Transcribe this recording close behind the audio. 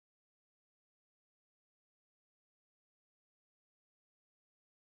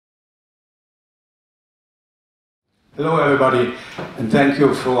Hello everybody, and thank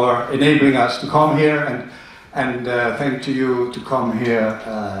you for enabling us to come here, and thank you to come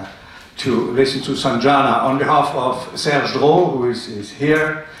here to listen to Sanjana on behalf of Serge Dro, who is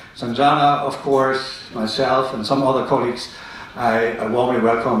here. Sanjana, of course, myself and some other colleagues, I warmly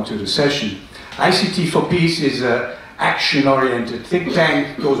welcome to the session. ICT for Peace is an action-oriented think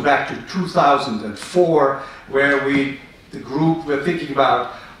tank, goes back to 2004, where the group were thinking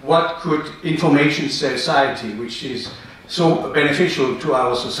about what could information society, which is so beneficial to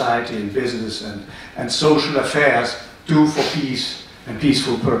our society and business and social affairs, do for peace and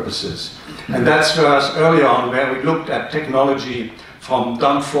peaceful purposes. And that's for us early on, where we looked at technology from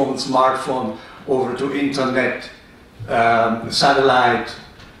dumb phone, smartphone, over to internet, satellite,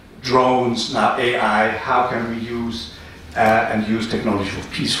 drones, now AI. How can we use use technology for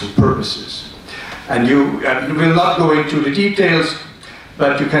peaceful purposes? And you will not go into the details,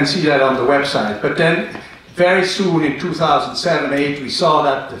 but you can see that on the website. But then, very soon in 2007-8, we saw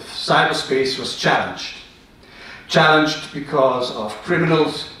that the cyberspace was challenged. Challenged because of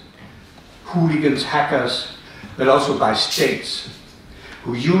criminals, hooligans, hackers, but also by states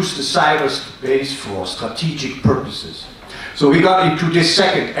who use the cyberspace for strategic purposes. So we got into this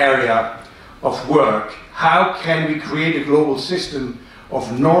second area of work. How can we create a global system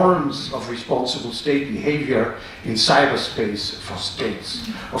of norms of responsible state behavior in cyberspace for states?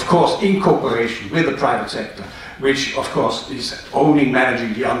 Of course, in cooperation with the private sector, which of course is owning,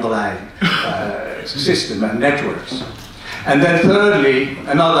 managing the underlying system and networks. And then thirdly,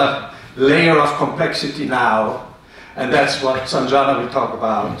 another layer of complexity now, and that's what Sanjana will talk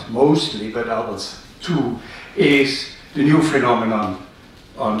about mostly, but others too, is the new phenomenon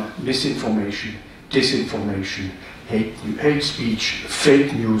on misinformation, disinformation, hate speech,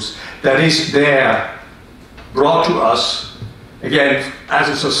 fake news, that is there, brought to us, again, as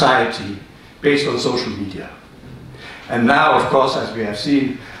a society, based on social media. And now, of course, as we have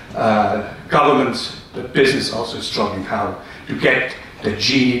seen, governments, but business also is struggling how to get the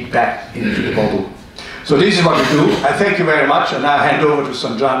genie back into the bottle. So this is what we do. I thank you very much, and I hand over to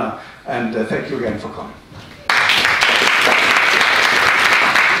Sanjana, and thank you again for coming.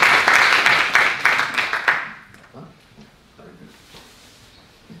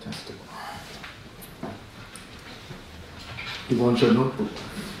 You want your notebook?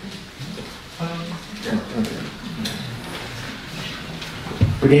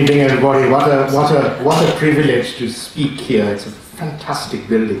 Good evening, everybody. What a privilege to speak here. It's a fantastic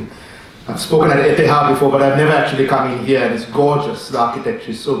building. I've spoken at Etihad before, but I've never actually come in here, and it's gorgeous. The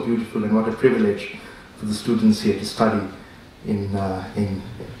architecture is so beautiful, and what a privilege for the students here to study in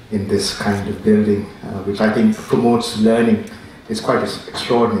this kind of building, which I think promotes learning. It's quite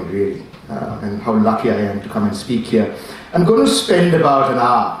extraordinary, really, and how lucky I am to come and speak here. I'm going to spend about an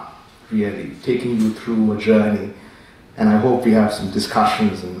hour, really, taking you through a journey, and I hope we have some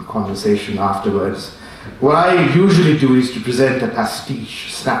discussions and conversation afterwards. What I usually do is to present a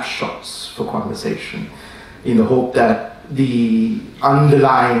pastiche, snapshots for conversation, in the hope that the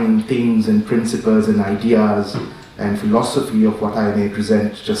underlying things and principles and ideas and philosophy of what I may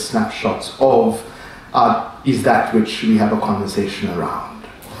present, just snapshots of, is that which we have a conversation around.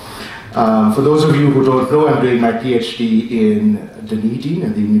 For those of you who don't know, I'm doing my PhD in Dunedin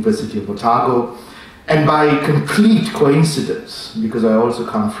at the University of Otago, and by complete coincidence, because I also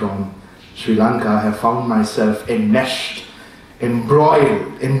come from Sri Lanka, I have found myself enmeshed,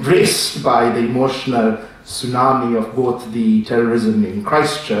 embroiled, embraced by the emotional tsunami of both the terrorism in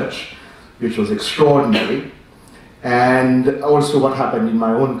Christchurch, which was extraordinary, and also what happened in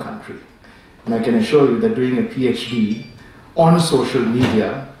my own country. And I can assure you that doing a PhD on social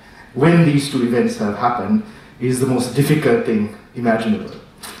media, when these two events have happened, is the most difficult thing imaginable,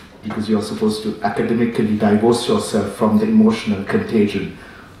 because you're supposed to academically divorce yourself from the emotional contagion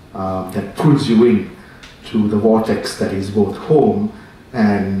that pulls you in to the vortex that is both home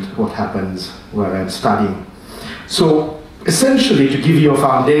and what happens where I'm studying. So essentially, to give you a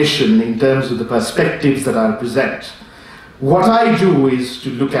foundation in terms of the perspectives that I'll present, what I do is to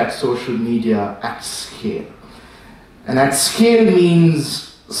look at social media at scale. And at scale means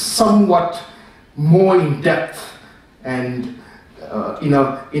somewhat more in depth and in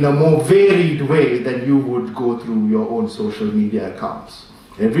a more varied way than you would go through your own social media accounts.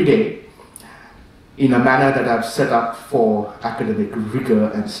 Every day, in a manner that I've set up for academic rigor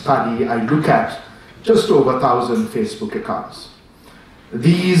and study, I look at just over 1,000 Facebook accounts.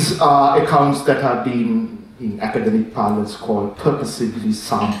 These are accounts that have been, in academic parlance, called purposively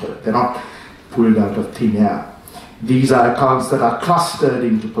sampled. They're not pulled out of thin air. These are accounts that are clustered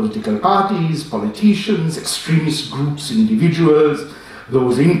into political parties, politicians, extremist groups, individuals,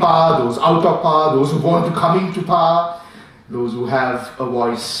 those in power, those out of power, those who want to come into power, those who have a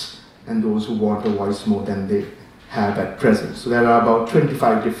voice, and those who want a voice more than they have at present. So there are about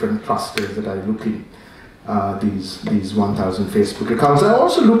 25 different clusters that I look in these 1,000 Facebook accounts. I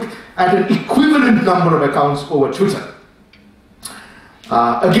also look at an equivalent number of accounts over Twitter.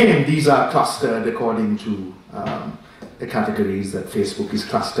 Again, these are clustered according to the categories that Facebook is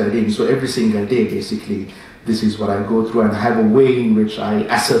clustered in. So every single day, basically, this is what I go through, and have a way in which I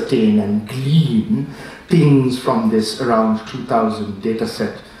ascertain and glean things from this around 2,000 data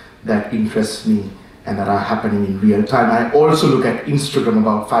set that interests me and that are happening in real time. I also look at Instagram,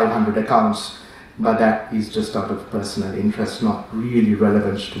 about 500 accounts, but that is just out of personal interest, not really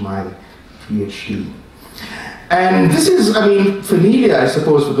relevant to my PhD. And this is, I mean, familiar, I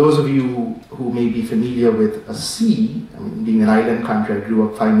suppose, for those of you who may be familiar with a sea. I mean, being an island country, I grew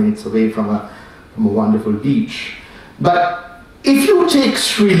up 5 minutes away from a wonderful beach. But if you take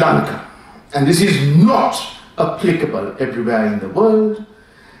Sri Lanka, and this is not applicable everywhere in the world,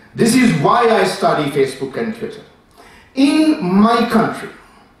 this is why I study Facebook and Twitter. In my country,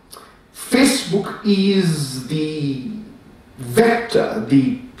 Facebook is the vector,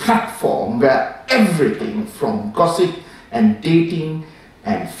 the platform where everything from gossip and dating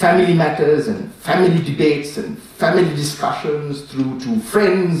and family matters and family debates and family discussions through to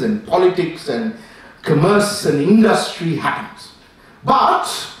friends and politics and commerce and industry happens. But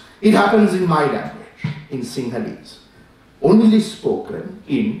it happens in my language, in Sinhalese, only spoken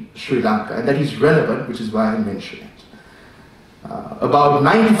in Sri Lanka, and that is relevant, which is why I mention it. About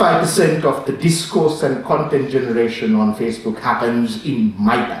 95% of the discourse and content generation on Facebook happens in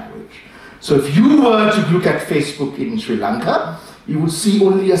my language. So if you were to look at Facebook in Sri Lanka, you would see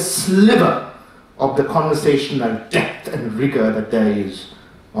only a sliver of the conversational depth and rigor that there is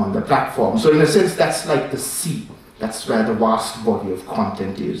on the platform. So in a sense, that's like the sea. That's where the vast body of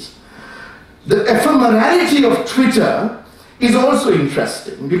content is. The ephemerality of Twitter is also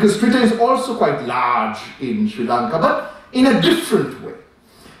interesting, because Twitter is also quite large in Sri Lanka, but in a different way.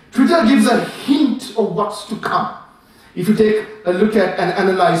 Twitter gives a hint of what's to come. If you take a look at and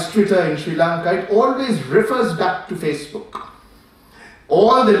analyze Twitter in Sri Lanka, it always refers back to Facebook.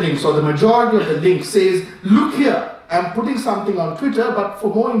 All the links, or the majority of the links, says, look here, I'm putting something on Twitter, but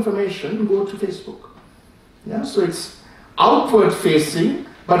for more information, go to Facebook. Yeah, so it's outward facing,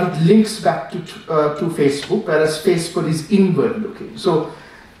 but it links back to Facebook, whereas Facebook is inward looking. So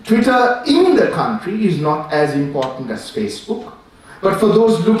Twitter in the country is not as important as Facebook, but for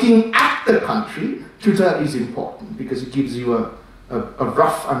those looking at the country, Twitter is important because it gives you a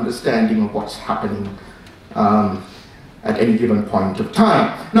rough understanding of what's happening at any given point of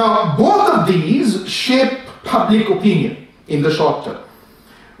time. Now, both of these shape public opinion in the short term.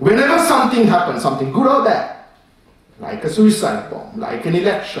 Whenever something happens, something good or bad, like a suicide bomb, like an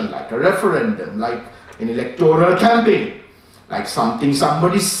election, like a referendum, like an electoral campaign, like something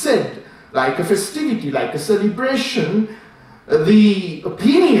somebody said, like a festivity, like a celebration, the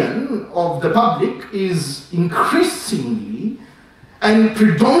opinion of the public is increasingly and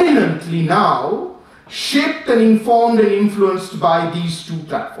predominantly now shaped and informed and influenced by these two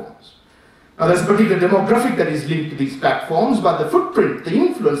platforms. Now there's a particular demographic that is linked to these platforms, but the footprint, the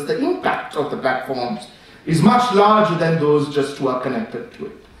influence, the impact of the platforms is much larger than those just who are connected to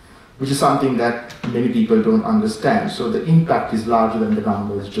it, which is something that many people don't understand. So the impact is larger than the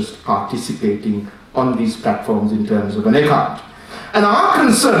numbers just participating on these platforms in terms of an account. And our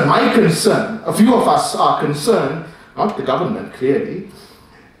concern, my concern, a few of us are concerned, not the government clearly,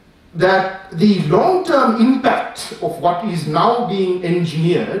 that the long-term impact of what is now being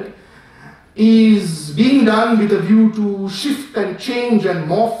engineered is being done with a view to shift and change and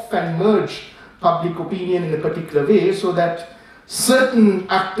morph and merge public opinion in a particular way, so that certain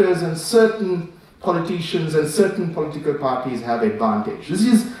actors and certain politicians and certain political parties have advantage. This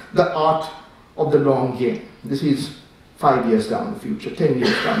is the art of the long game. This is 5 years down the future, 10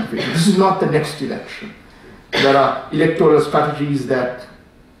 years down the future. This is not the next election. There are electoral strategies that,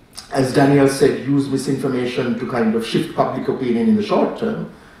 as Daniel said, use misinformation to kind of shift public opinion in the short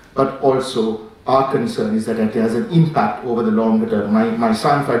term, but also our concern is that it has an impact over the longer term. My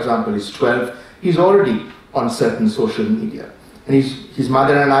son, for example, is 12. He's already on certain social media. And his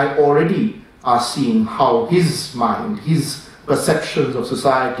mother and I already are seeing how his mind, his perceptions of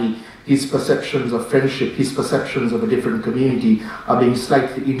society, his perceptions of friendship, his perceptions of a different community are being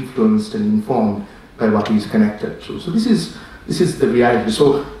slightly influenced and informed by what he's connected to. So this is the reality.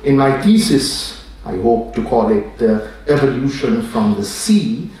 So in my thesis, I hope to call it the evolution from the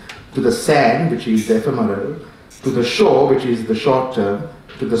sea to the sand, which is the ephemeral, to the shore, which is the short term,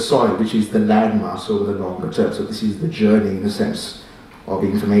 to the soil, which is the landmass over the longer term. So this is the journey, in a sense, of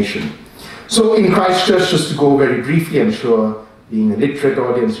information. So in Christchurch, just to go very briefly, I'm sure being a literate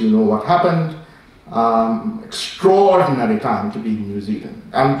audience, you know what happened. Extraordinary time to be in New Zealand,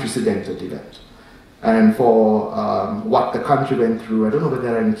 unprecedented event. And for what the country went through, I don't know whether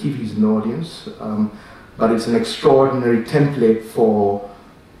there are any Kiwis in the audience, but it's an extraordinary template for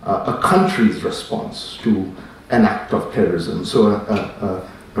a country's response to an act of terrorism. So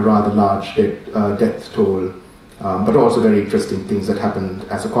a rather large death toll, but also very interesting things that happened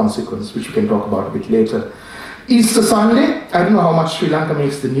as a consequence, which we can talk about a bit later. Easter Sunday, I don't know how much Sri Lanka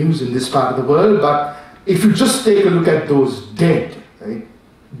makes the news in this part of the world, but if you just take a look at those dead, right,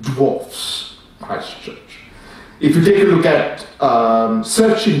 dwarfs Christchurch. If you take a look at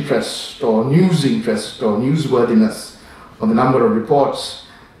search interest or news interest or newsworthiness on the number of reports,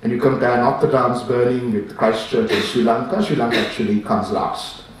 and you compare Notre Dame's burning with Christchurch and Sri Lanka actually comes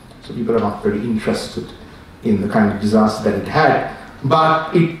last. So people are not very interested in the kind of disaster that it had,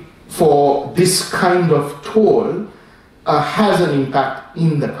 but it, for this kind of toll, has an impact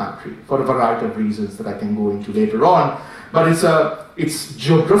in the country for a variety of reasons that I can go into later on. But it's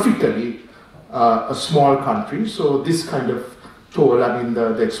geographically a small country, so this kind of toll, I mean,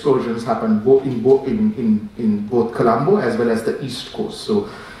 the explosions happened in both Colombo as well as the East Coast. So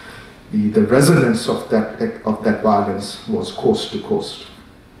the resonance of that violence was coast to coast.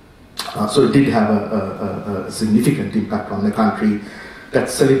 So it did have a significant impact on the country.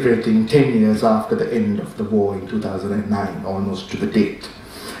 That's celebrating 10 years after the end of the war in 2009, almost to the date.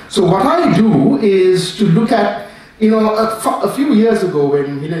 So what I do is to look at, a few years ago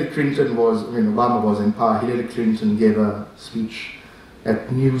when Obama was in power, Hillary Clinton gave a speech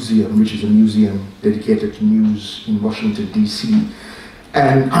at Museum, which is a museum dedicated to news in Washington, D.C.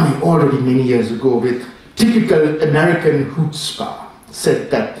 And already many years ago, with typical American chutzpah,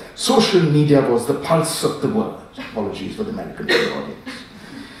 said that social media was the pulse of the world. Apologies for the American audience.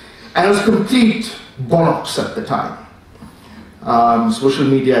 And it was complete bollocks at the time. Social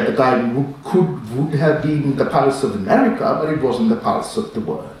media at the time would have been the pulse of America, but it wasn't the pulse of the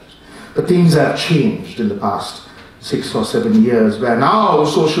world. But things have changed in the past 6 or 7 years, where now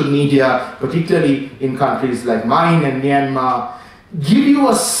social media, particularly in countries like mine and Myanmar, give you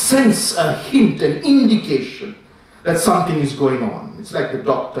a sense, a hint, an indication that something is going on. It's like the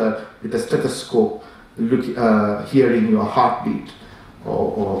doctor with a stethoscope hearing your heartbeat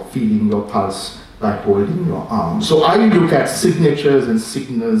or feeling your pulse by holding your arm. So I look at signatures and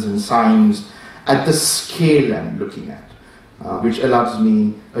signals and signs at the scale I'm looking at, which allows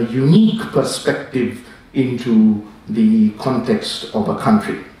me a unique perspective into the context of a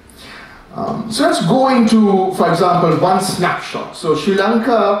country. So let's go into, for example, one snapshot. So Sri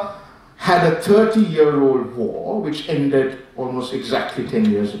Lanka had a 30-year-old war, which ended almost exactly 10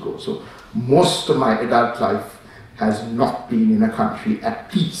 years ago. So most of my adult life has not been in a country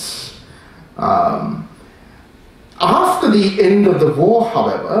at peace. After the end of the war,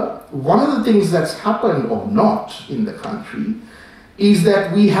 however, one of the things that's happened or not in the country is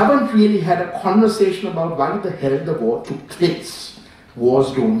that we haven't really had a conversation about why the hell the war took place.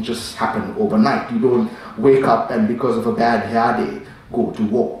 Wars don't just happen overnight. You don't wake up and because of a bad hair day, go to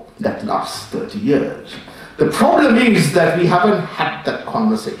war. That lasts 30 years. The problem is that we haven't had that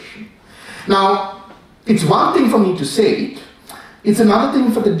conversation. Now, it's one thing for me to say it, it's another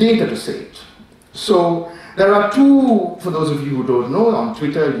thing for the data to say it. So there are two, for those of you who don't know, on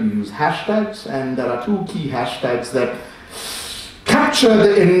Twitter you use hashtags, and there are two key hashtags that capture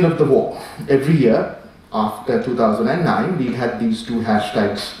the end of the war. Every year after 2009, we had these two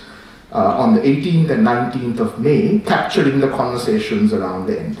hashtags on the 18th and 19th of May, capturing the conversations around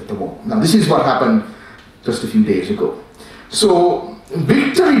the end of the war. Now this is what happened just a few days ago. So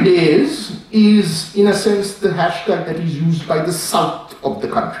Victory Days is, in a sense, the hashtag that is used by the south of the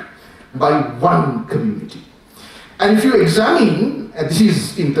country, by one community. And if you examine, and this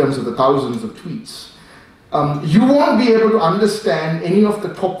is in terms of the thousands of tweets, you won't be able to understand any of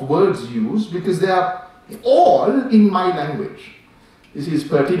the top words used because they are all in my language. This is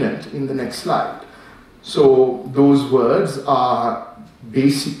pertinent in the next slide. So those words are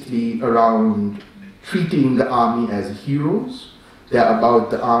basically around treating the army as heroes. They're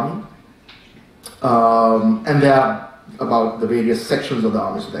about the army. And they're about the various sections of the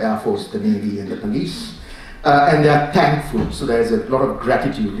army, so the Air Force, the Navy, and the police. And they're thankful, so there's a lot of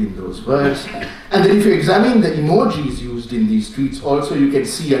gratitude in those words. And then if you examine the emojis used in these tweets, also you can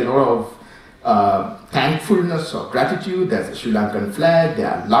see a lot of thankfulness or gratitude. There's a Sri Lankan flag, they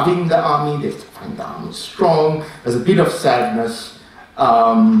are loving the army, they find the army strong. There's a bit of sadness,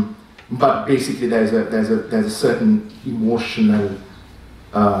 but basically there's a certain emotional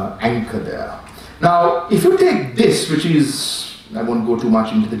anchor there. Now, if you take this, which is I won't go too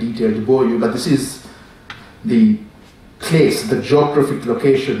much into the detail to bore you, but this is the place, the geographic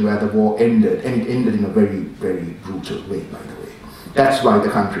location where the war ended, and it ended in a very, very brutal way, by the way. That's why the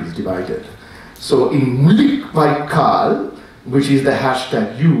country is divided. So in Mulik which is the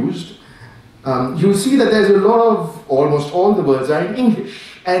hashtag used, you'll see that there's a lot of, almost all the words are in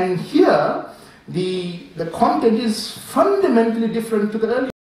English. And here, the content is fundamentally different to the earlier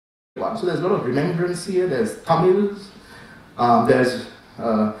one. So there's a lot of remembrance here, there's Tamils, there's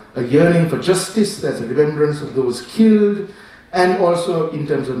a yearning for justice, there's a remembrance of those killed, and also in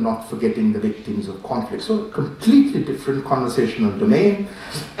terms of not forgetting the victims of conflict. So a completely different conversational domain.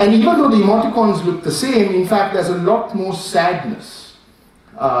 And even though the emoticons look the same, in fact there's a lot more sadness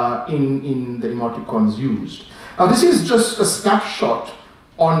in the emoticons used. Now this is just a snapshot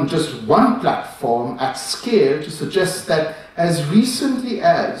on just one platform at scale to suggest that as recently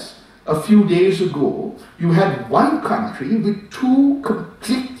as a few days ago, you had one country with two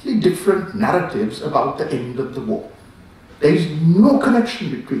completely different narratives about the end of the war. There is no connection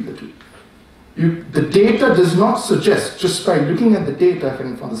between the two. The data does not suggest, just by looking at the data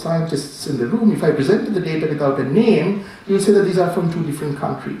from the scientists in the room, if I presented the data without a name, you'll say that these are from two different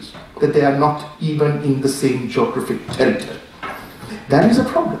countries, that they are not even in the same geographic territory. That is a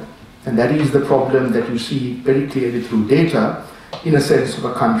problem. And that is the problem that you see very clearly through data, in a sense of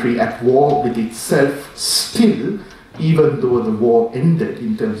a country at war with itself still, even though the war ended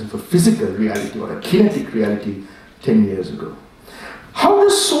in terms of a physical reality or a kinetic reality 10 years ago. How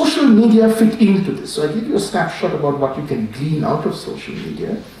does social media fit into this? So I give you a snapshot about what you can glean out of social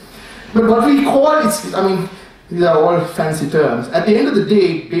media. But what we call, these are all fancy terms. At the end of the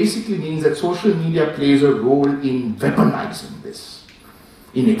day, it basically means that social media plays a role in weaponizing this,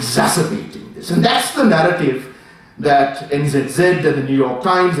 in exacerbating this. And that's the narrative that NZZ and the New York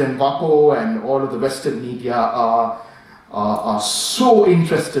Times and WAPO and all of the Western media are so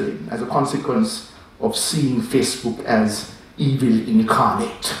interested in as a consequence of seeing Facebook as evil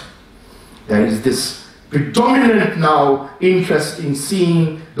incarnate. There is this predominant now interest in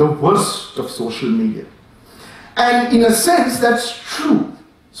seeing the worst of social media. And in a sense, that's true.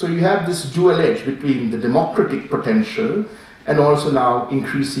 So you have this dual edge between the democratic potential and also now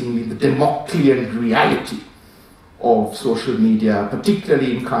increasingly the Democlean reality of social media,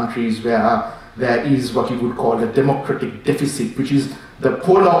 particularly in countries where there is what you would call a democratic deficit, which is the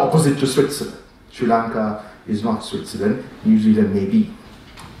polar opposite to Switzerland. Sri Lanka is not Switzerland, New Zealand may be.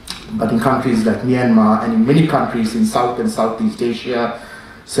 But in countries like Myanmar and in many countries in South and Southeast Asia,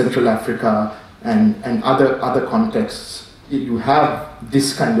 Central Africa, and other contexts, you have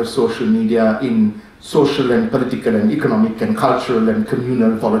this kind of social media in social and political and economic and cultural and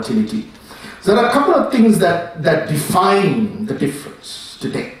communal volatility. So there are a couple of things that define the difference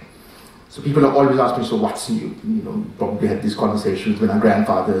today. So people are always asking, so what's new? We probably had these conversations when our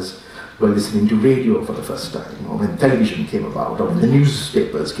grandfathers were listening to radio for the first time, or when television came about, or when the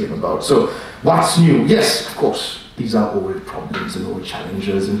newspapers came about. So what's new? Yes, of course, these are old problems and old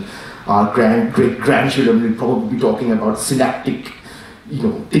challenges, and our great-grandchildren will probably be talking about synaptic,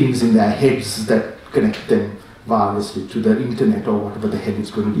 things in their heads that connect them wirelessly to the internet or whatever the hell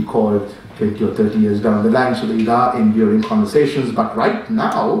it's going to be called 20 or 30 years down the line. So these are enduring conversations. But right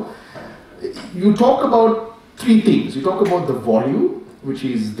now, you talk about three things. You talk about the volume, which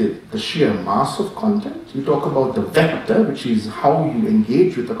is the sheer mass of content. You talk about the vector, which is how you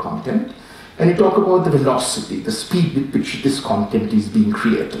engage with the content. And you talk about the velocity, the speed with which this content is being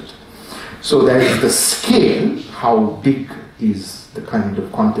created. So there is the scale, how big is the kind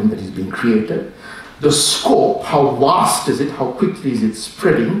of content that is being created. The scope, how vast is it, how quickly is it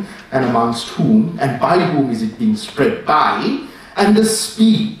spreading, and amongst whom, and by whom is it being spread by. And the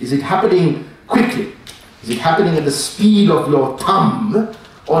speed, is it happening quickly? Is it happening at the speed of your thumb,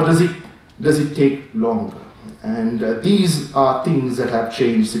 or does it take longer? And these are things that have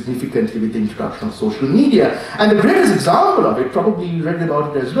changed significantly with the introduction of social media. And the greatest example of it, probably you read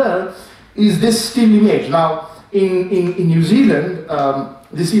about it as well, is this still image. Now, in New Zealand,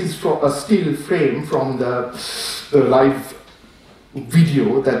 this is a still frame from the live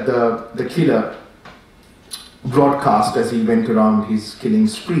video that the killer broadcast as he went around his killing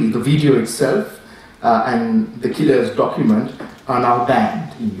spree. The video itself and the killer's document are now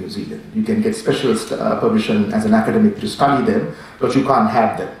banned in New Zealand. You can get special permission as an academic to study them, but you can't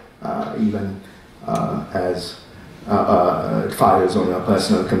have them even as files on your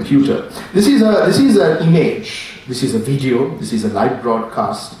personal computer. This is an image, this is a video, this is a live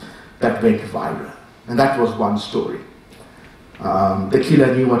broadcast that went viral. And that was one story. The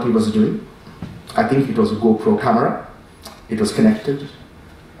killer knew what he was doing. I think it was a GoPro camera. It was connected.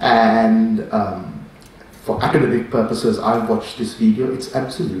 And for academic purposes, I've watched this video. It's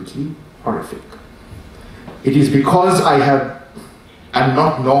absolutely horrific. It is because I'm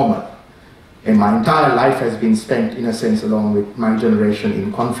not normal, and my entire life has been spent, in a sense, along with my generation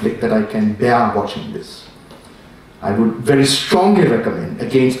in conflict, that I can bear watching this. I would very strongly recommend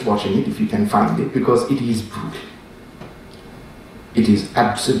against watching it if you can find it, because it is brutal. It is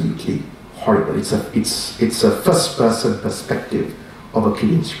absolutely horrible. It's a first-person perspective of a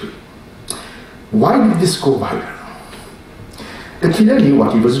killing spree. Why did this go viral? The killer knew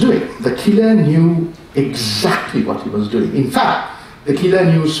what he was doing. The killer knew exactly what he was doing. In fact, the killer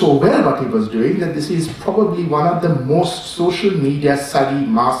knew so well what he was doing that this is probably one of the most social media savvy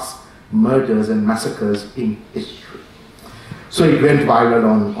mass murders and massacres in history. So it went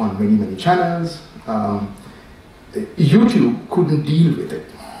viral on many, many channels. YouTube couldn't deal with it.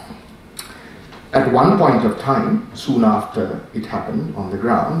 At one point of time, soon after it happened on the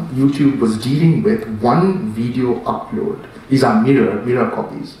ground, YouTube was dealing with one video upload. These are mirror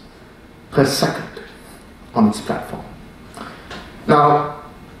copies per second on its platform. Now,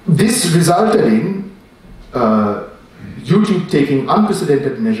 this resulted in YouTube taking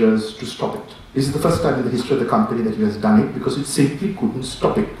unprecedented measures to stop it. This is the first time in the history of the company that it has done it, because it simply couldn't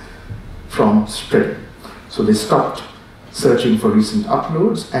stop it from spreading. So they stopped searching for recent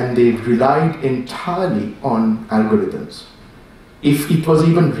uploads, and they relied entirely on algorithms. If it was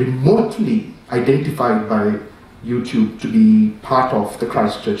even remotely identified by YouTube to be part of the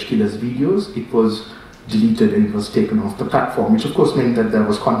Christchurch killer's videos, it was deleted and it was taken off the platform, which of course meant that there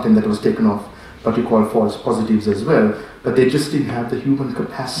was content that was taken off, what you call false positives as well, but they just didn't have the human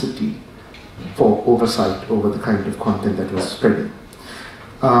capacity for oversight over the kind of content that was spreading.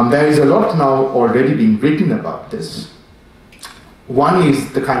 There is a lot now already being written about this. One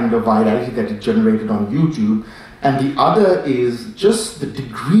is the kind of virality that it generated on YouTube, and the other is just the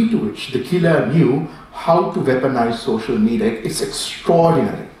degree to which the killer knew how to weaponize social media. It's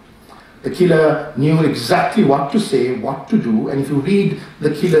extraordinary. The killer knew exactly what to say, what to do, and if you read the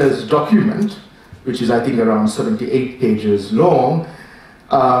killer's document, which is I think around 78 pages long,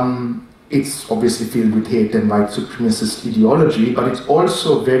 it's obviously filled with hate and white supremacist ideology, but it's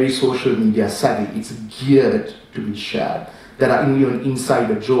also very social media savvy. It's geared to be shared. There are even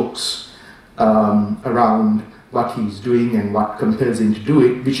insider jokes around what he's doing and what compels him to do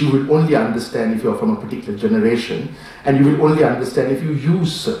it, which you will only understand if you're from a particular generation, and you will only understand if you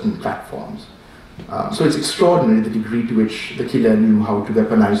use certain platforms. So it's extraordinary the degree to which the killer knew how to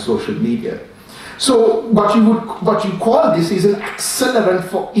weaponize social media. So what you call this is an accelerant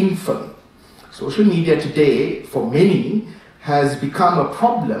for infamy. Social media today, for many, has become a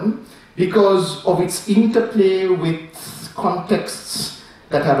problem because of its interplay with contexts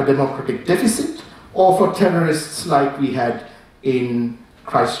that have a democratic deficit, or for terrorists like we had in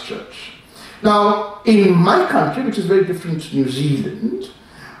Christchurch. Now, in my country, which is very different to New Zealand,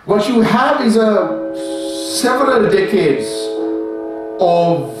 what you have is several decades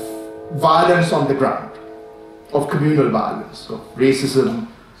of violence on the ground, of communal violence, of racism,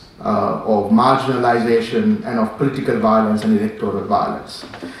 of marginalization, and of political violence and electoral violence.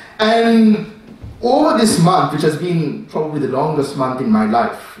 And over this month, which has been probably the longest month in my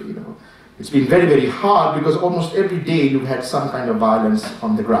life, it's been very, very hard, because almost every day you've had some kind of violence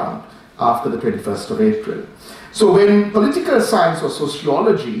on the ground after the 21st of April. So when political science or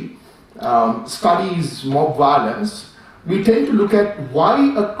sociology studies mob violence, we tend to look at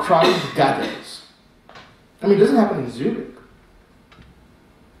why a crowd gathers. I mean, it doesn't happen in Zurich.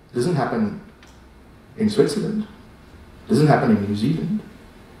 It doesn't happen in Switzerland. It doesn't happen in New Zealand.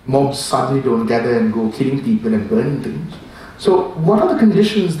 Mobs suddenly don't gather and go killing people and burning things. So what are the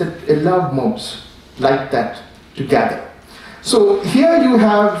conditions that allow mobs like that to gather? So here you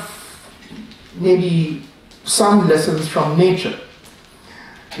have maybe some lessons from nature.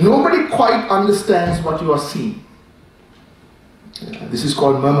 Nobody quite understands what you are seeing. This is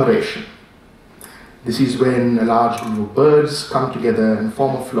called murmuration. This is when a large group of birds come together and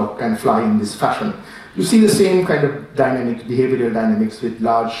form a flock and fly in this fashion. You see the same kind of dynamic, behavioral dynamics with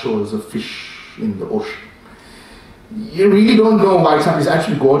large shoals of fish in the ocean. You really don't know why it's happening. It's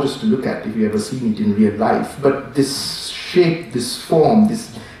actually gorgeous to look at if you've ever seen it in real life. But this shape, this form,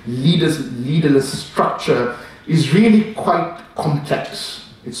 this leaderless structure is really quite complex.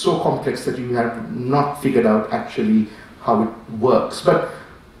 It's so complex that you have not figured out actually how it works. But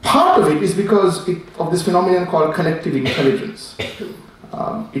part of it is because of this phenomenon called collective intelligence.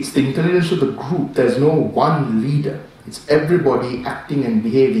 It's the intelligence of the group. There's no one leader. It's everybody acting and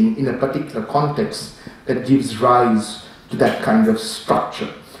behaving in a particular context that gives rise to that kind of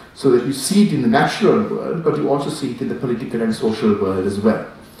structure. So that you see it in the natural world, but you also see it in the political and social world as well.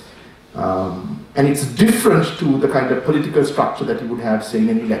 And it's different to the kind of political structure that you would have, say, in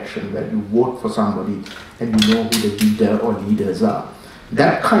an election, where you vote for somebody and you know who the leader or leaders are.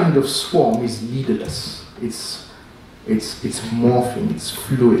 That kind of swarm is leaderless. It's morphing, it's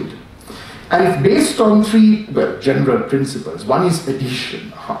fluid. And it's based on three general principles. One is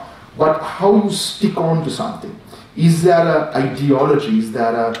adhesion, how you stick on to something. Is there an ideology, is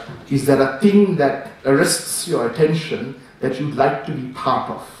there a thing that arrests your attention that you'd like to be part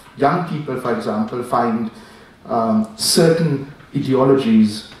of? Young people, for example, find certain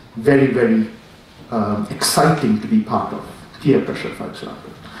ideologies very, very exciting to be part of. Peer pressure, for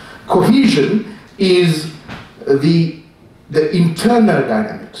example. Cohesion is the internal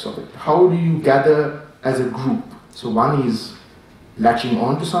dynamics of it. How do you gather as a group? So one is latching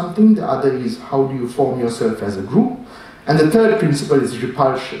on to something, the other is how do you form yourself as a group, and the third principle is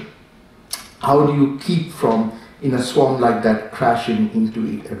repulsion. How do you keep from, in a swarm like that, crashing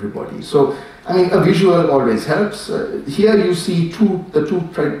into everybody? So, I mean, a visual always helps. Here you see the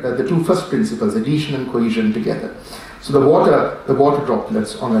two first principles, adhesion and cohesion, together. So the water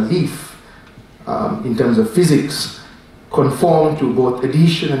droplets on a leaf, in terms of physics, conform to both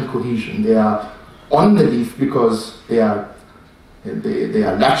adhesion and cohesion. They are on the leaf because they are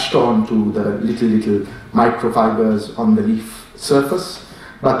latched on to the little microfibers on the leaf surface,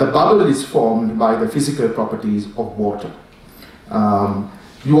 but the bubble is formed by the physical properties of water.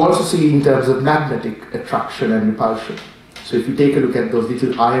 You also see in terms of magnetic attraction and repulsion. So if you take a look at those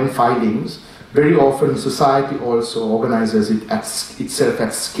little iron filings, very often society also organizes it itself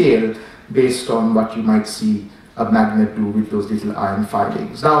at scale based on what you might see a magnet do with those little iron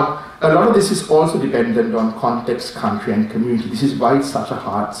filings. Now, a lot of this is also dependent on context, country, and community. This is why it's such a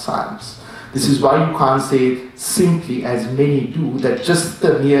hard science. This is why you can't say simply, as many do, that just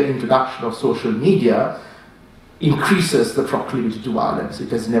the mere introduction of social media increases the proclivity to violence. It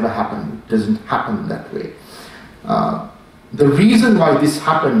has never happened. It doesn't happen that way. The reason why this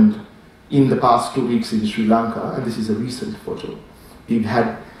happened in the past 2 weeks in Sri Lanka, and this is a recent photo, we've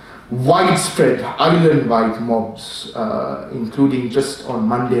had widespread island-wide mobs, including just on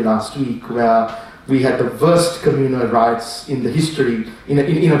Monday last week, where we had the worst communal riots in the history, in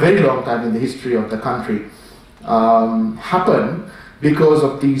a very long time in the history of the country, happen because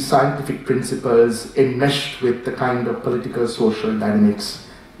of these scientific principles enmeshed with the kind of political, social dynamics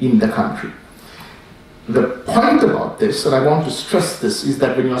in the country. The point about this, and I want to stress this, is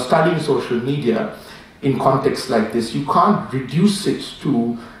that when you're studying social media in contexts like this, you can't reduce it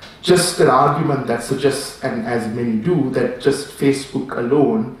to just an argument that suggests, and as many do, that just Facebook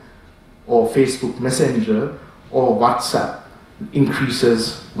alone, or Facebook Messenger, or WhatsApp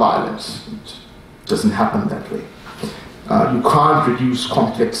increases violence. It doesn't happen that way. You can't reduce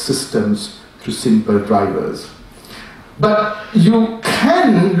complex systems to simple drivers. But you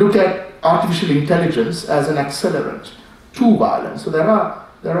can look at artificial intelligence as an accelerant to violence. So there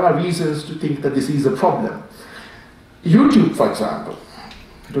are reasons to think that this is a problem. YouTube, for example,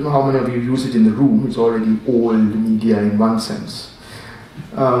 I don't know how many of you use it in the room, it's already old media in one sense,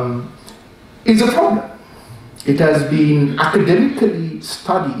 is a problem. It has been academically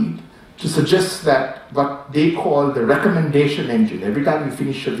studied to suggest that what they call the recommendation engine, every time you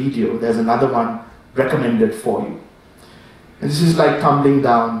finish a video, there's another one recommended for you. And this is like tumbling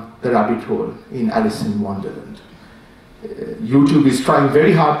down the rabbit hole in Alice in Wonderland. YouTube is trying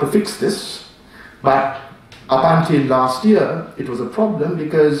very hard to fix this, but up until last year, it was a problem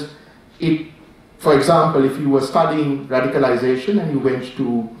because it, for example, if you were studying radicalization and you went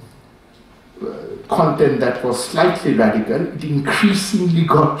to content that was slightly radical, it increasingly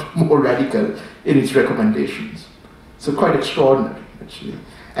got more radical in its recommendations. So quite extraordinary, actually.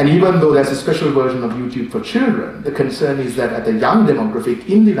 And even though there's a special version of YouTube for children, the concern is that at a young demographic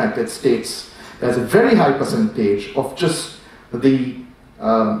in the United States, there's a very high percentage of just the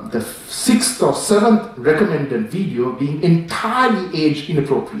 6th or 7th recommended video being entirely age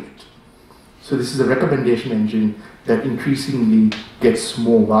inappropriate. So this is a recommendation engine that increasingly gets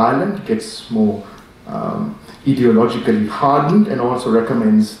more violent, gets more ideologically hardened, and also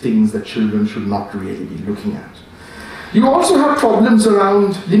recommends things that children should not really be looking at. You also have problems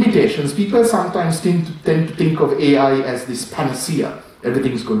around limitations. People sometimes tend to think of AI as this panacea.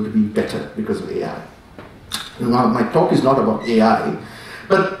 Everything's going to be better because of AI. Now, my talk is not about AI,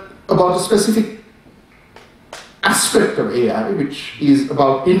 but about a specific aspect of AI, which is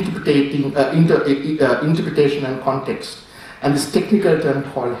about interpretation and context, and this technical term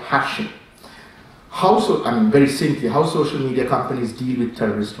called hashing. Very simply, how social media companies deal with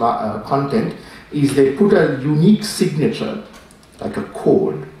terrorist content is they put a unique signature, like a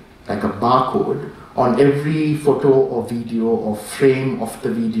code, like a barcode, on every photo or video or frame of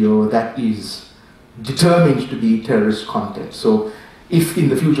the video that is determined to be terrorist content. So if in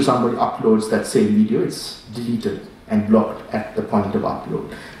the future somebody uploads that same video, it's deleted and blocked at the point of upload.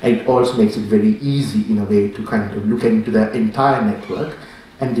 And it also makes it very easy in a way to kind of look into the entire network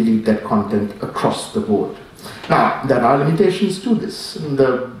and delete that content across the board. Now, there are limitations to this. And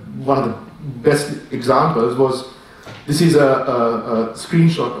one of the best examples was, this is a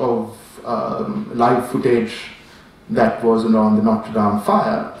screenshot of live footage that was around the Notre Dame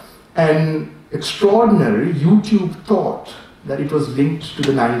fire, and extraordinary, YouTube thought that it was linked to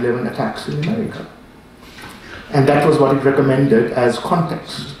the 9/11 attacks in America. And that was what it recommended as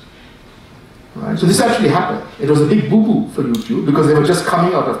context. Right? So this actually happened. It was a big boo-boo for YouTube because they were just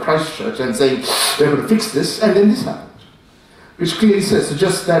coming out of Christchurch and saying, they're going to fix this, and then this happened. Which clearly says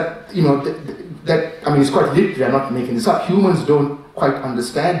just that, you know, I mean, it's quite literally, I'm not making this up. Humans don't quite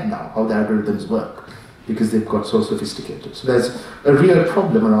understand now how the algorithms work because they've got so sophisticated. So there's a real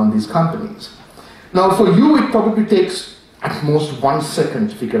problem around these companies. Now, for you, it probably takes at most 1 second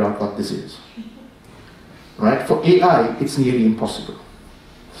to figure out what this is. Right? For AI, it's nearly impossible.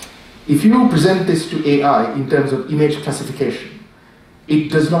 If you present this to AI in terms of image classification,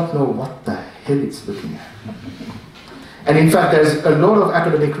 it does not know what the hell it's looking at. And in fact, there's a lot of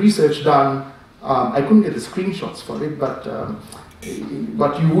academic research done. I couldn't get the screenshots for it, but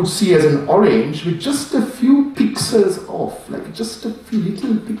what you would see as an orange with just a few pixels off, like just a few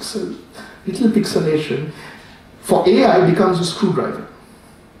little pixelation, for AI becomes a screwdriver.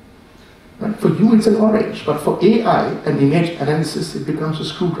 Right? For you, it's an orange, but for AI and image analysis, it becomes a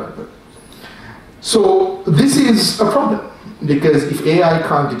screwdriver. So this is a problem, because if AI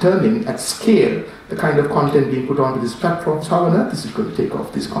can't determine at scale the kind of content being put onto these platforms, how on earth is it going to take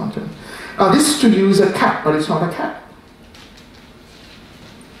off this content? Now this to you is a cat, but it's not a cat.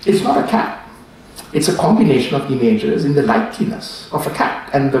 It's not a cat. It's a combination of images in the likeliness of a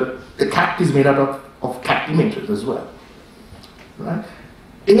cat, and the cat is made out of cat images as well. Right?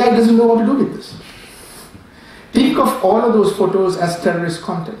 AI doesn't know what to do with this. Think of all of those photos as terrorist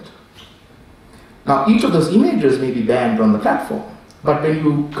content. Now, each of those images may be banned on the platform, but when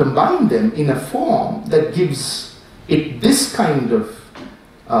you combine them in a form that gives it this kind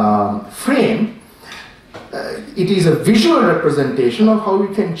of frame, it is a visual representation of how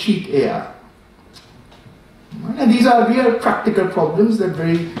we can cheat AI. And these are real practical problems that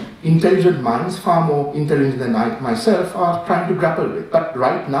very intelligent minds, far more intelligent than myself, are trying to grapple with. But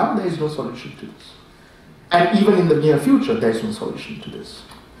right now, there is no solution to this. And even in the near future, there is no solution to this.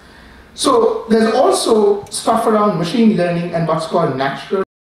 So there's also stuff around machine learning and what's called natural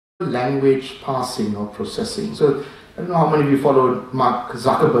language parsing or processing. So I don't know how many of you followed Mark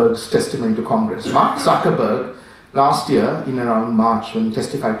Zuckerberg's testimony to Congress. Mark Zuckerberg, last year, in around March, when he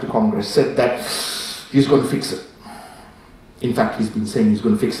testified to Congress, said that he's going to fix it. In fact, he's been saying he's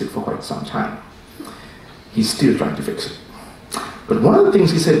going to fix it for quite some time. He's still trying to fix it. But one of the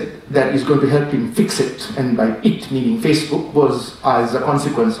things he said that is going to help him fix it, and by it meaning Facebook, was as a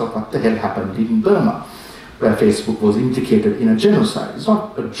consequence of what the hell happened in Burma, where Facebook was implicated in a genocide. It's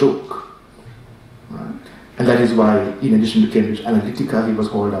not a joke. Right? And that is why, in addition to Cambridge Analytica, he was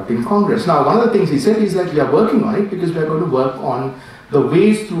called up in Congress. Now, one of the things he said is that we are working on it because we are going to work on the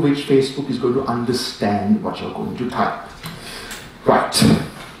ways through which Facebook is going to understand what you're going to type. Right.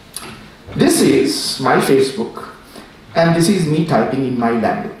 This is my Facebook, and this is me typing in my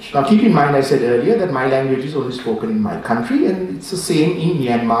language. Now keep in mind, I said earlier that my language is only spoken in my country, and it's the same in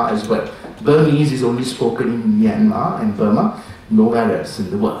Myanmar as well. Burmese is only spoken in Myanmar and Burma, nowhere else in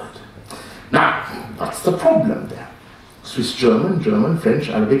the world. Now, what's the problem there? Swiss German, German, French,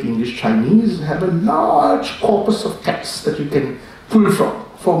 Arabic, English, Chinese have a large corpus of text that you can pull from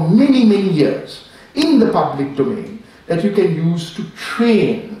for many, many years in the public domain that you can use to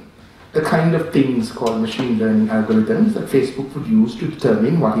train the kind of things called machine learning algorithms that Facebook would use to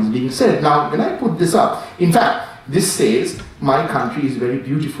determine what is being said. Now, when I put this up, in fact, this says, my country is very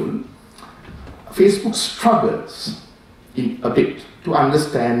beautiful. Facebook struggles a bit to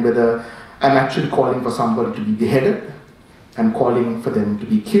understand whether I'm actually calling for somebody to be beheaded, I'm calling for them to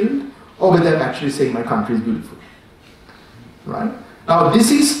be killed, or whether I'm actually saying my country is beautiful. Right? Now, this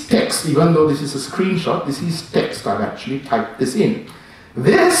is text, even though this is a screenshot, this is text. I've actually typed this in.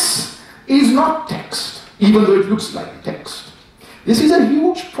 This is not text, even though it looks like text. This is a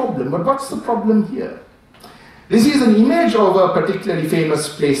huge problem, but what's the problem here? This is an image of a particularly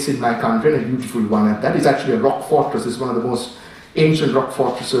famous place in my country, and a beautiful one at that. It's actually a rock fortress. It's one of the most ancient rock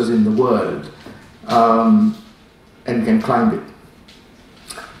fortresses in the world, and you can climb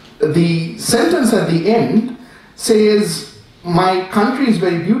it. The sentence at the end says, my country is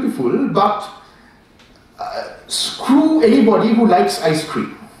very beautiful, but screw anybody who likes ice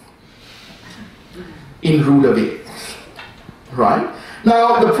cream. in ruder ways, right?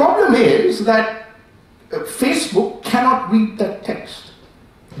 Now, the problem is that Facebook cannot read that text.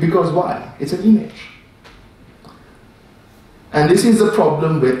 Because why? It's an image. And this is the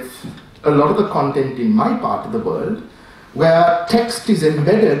problem with a lot of the content in my part of the world, where text is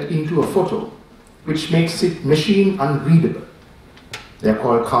embedded into a photo, which makes it machine unreadable. They're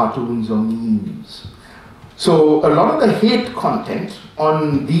called cartoons or memes. So a lot of the hate content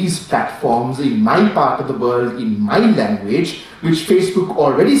on these platforms in my part of the world, in my language, which Facebook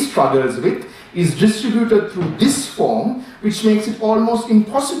already struggles with, is distributed through this form, which makes it almost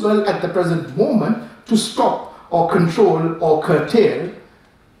impossible at the present moment to stop or control or curtail,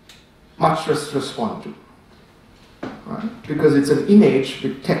 much less respond to. Right? Because it's an image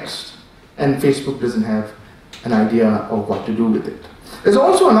with text, and Facebook doesn't have an idea of what to do with it. There's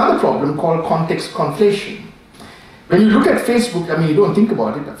also another problem called context conflation. When you look at Facebook, I mean, you don't think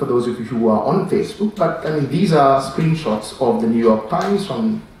about it for those of you who are on Facebook, but I mean, these are screenshots of the New York Times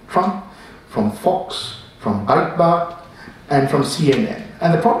from Trump, from Fox, from Breitbart, and from CNN.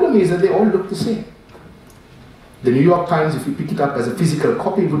 And the problem is that they all look the same. The New York Times, if you pick it up as a physical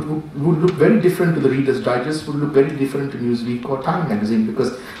copy, would look very different to the Reader's Digest, would look very different to Newsweek or Time magazine,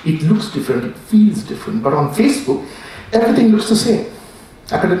 because it looks different, it feels different. But on Facebook, everything looks the same.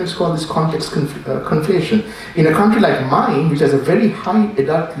 Academics call this context conflation. In a country like mine, which has a very high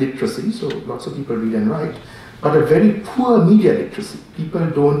adult literacy, so lots of people read and write, but a very poor media literacy. People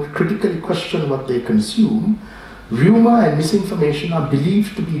don't critically question what they consume. Rumor and misinformation are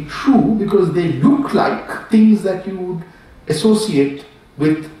believed to be true because they look like things that you would associate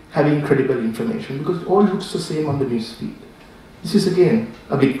with having credible information, because it all looks the same on the news feed. This is again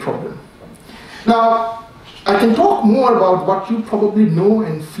a big problem. Now, I can talk more about what you probably know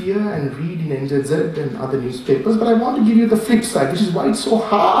and fear and read in NZZ and other newspapers, but I want to give you the flip side, which is why it's so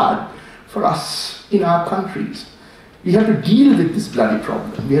hard for us in our countries. We have to deal with this bloody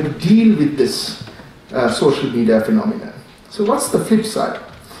problem. We have to deal with this social media phenomenon. So what's the flip side?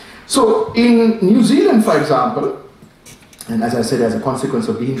 So in New Zealand, for example, and as I said, as a consequence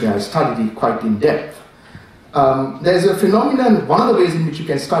of being there, I studied it quite in depth. There's a phenomenon, one of the ways in which you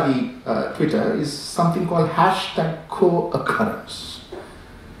can study Twitter is something called hashtag co-occurrence.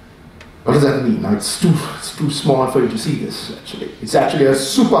 What does that mean? Now, it's too small for you to see this, actually. It's actually a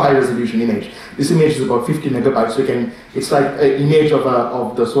super high resolution image. This image is about 50 megabytes, so it's like an image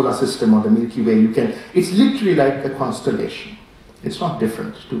of the solar system or the Milky Way. It's literally like a constellation. It's not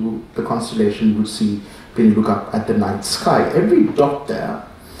different to the constellation you would see when you look up at the night sky. Every dot there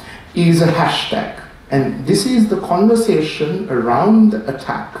is a hashtag. And this is the conversation around the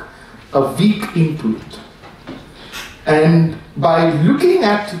attack a week into it. And by looking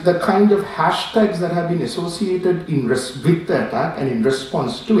at the kind of hashtags that have been associated with the attack and in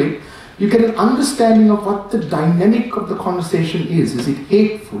response to it, you get an understanding of what the dynamic of the conversation is. Is it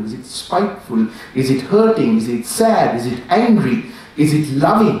hateful? Is it spiteful? Is it hurting? Is it sad? Is it angry? Is it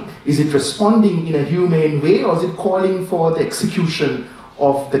loving? Is it responding in a humane way, or is it calling for the execution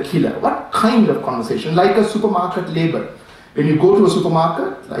of the killer? What kind of conversation? Like a supermarket label. When you go to a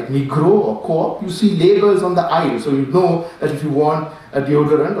supermarket, like Migros or Co-op, you see labels on the aisle. So you know that if you want a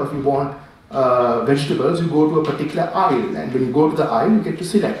deodorant or if you want vegetables, you go to a particular aisle. And when you go to the aisle, you get to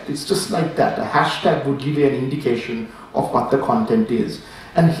select. It's just like that. A hashtag would give you an indication of what the content is.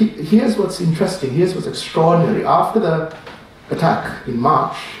 And here's what's interesting. Here's what's extraordinary. After the attack in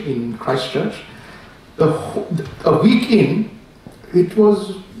March in Christchurch, a week in, it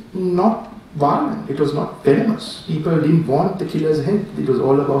was not violent, it was not venomous. People didn't want the killer's head. It was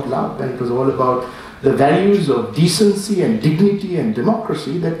all about love, and it was all about the values of decency and dignity and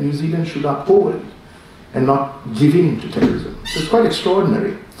democracy that New Zealand should uphold and not give in to terrorism. So it's quite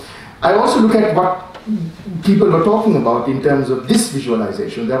extraordinary. I also look at what people were talking about in terms of this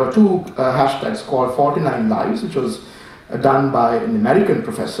visualization. There were two hashtags called 49 Lives, which was done by an American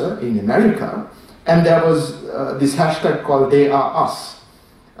professor in America, and there was this hashtag called They Are Us,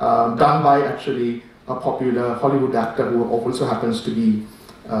 done by actually a popular Hollywood actor who also happens to be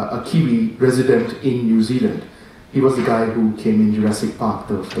a Kiwi resident in New Zealand. He was the guy who came in Jurassic Park,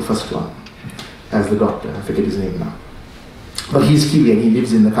 the first one, as the doctor. I forget his name now. But he's Kiwi and he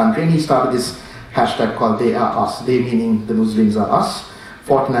lives in the country, and he started this hashtag called They Are Us. They meaning the Muslims are us.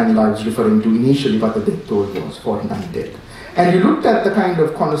 49 lives referring to initially what the death toll was, 49 dead. And you looked at the kind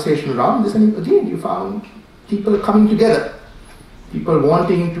of conversation around this, and again you found people coming together. People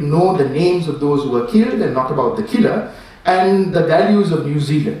wanting to know the names of those who were killed and not about the killer, and the values of New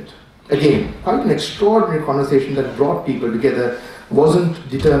Zealand. Again, quite an extraordinary conversation that brought people together, wasn't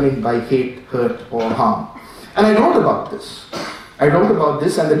determined by hate, hurt, or harm. And I wrote about this. I wrote about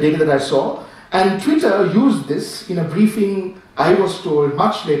this and the data that I saw, And Twitter used this in a briefing, I was told,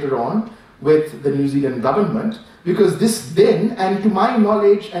 much later on with the New Zealand government, because this then, and to my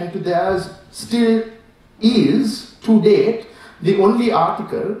knowledge and to theirs, still is, to date, the only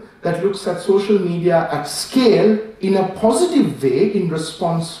article that looks at social media at scale in a positive way in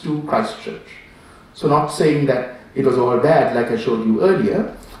response to Christchurch. So not saying that it was all bad like I showed you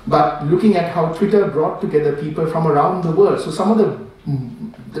earlier, but looking at how Twitter brought together people from around the world. So some of the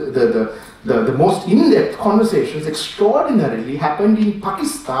most in-depth conversations extraordinarily happened in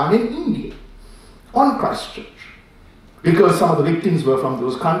Pakistan and India on Christchurch, because some of the victims were from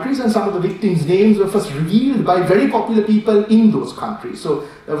those countries and some of the victims' names were first revealed by very popular people in those countries. So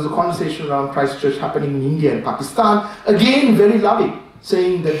there was a conversation around Christchurch happening in India and Pakistan, again very loving,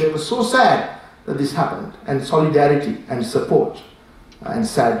 saying that they were so sad that this happened, and solidarity and support and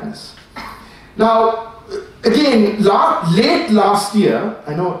sadness. Now, again, late last year,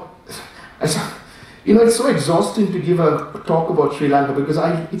 I know, it's so exhausting to give a talk about Sri Lanka because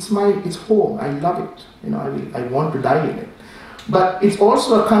it's home. I love it. I want to die in it. But it's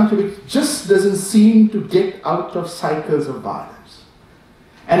also a country which just doesn't seem to get out of cycles of violence.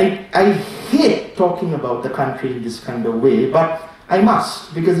 And I hate talking about the country in this kind of way, but I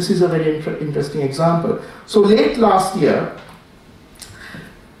must, because this is a very interesting example. So late last year,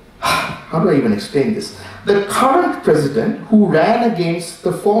 how do I even explain this? The current president who ran against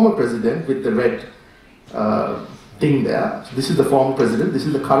the former president with the red thing there, so this is the former president, this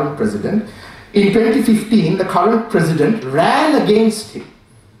is the current president. In 2015, the current president ran against him.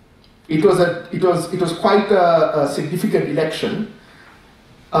 It was quite a significant election.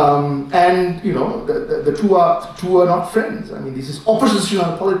 And the two are not friends. I mean, this is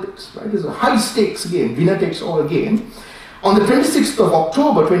oppositional politics, right? It's a high stakes game, winner takes all game. On the 26th of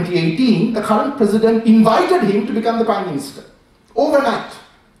October 2018, the current president invited him to become the prime minister overnight.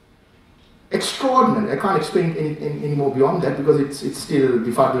 Extraordinary. I can't explain any more beyond that because it still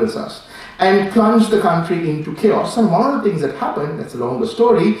befuddles us. And plunged the country into chaos. And one of the things that happened, that's a longer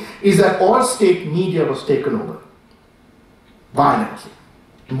story, is that all state media was taken over violently.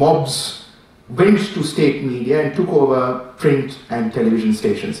 Mobs went to state media and took over print and television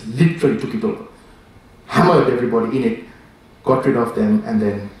stations, literally took it over, hammered everybody in it, got rid of them, and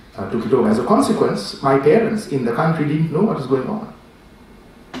then took it over. As a consequence, my parents in the country didn't know what was going on.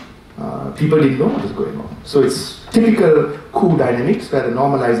 People didn't know what was going on. So it's typical coup dynamics where the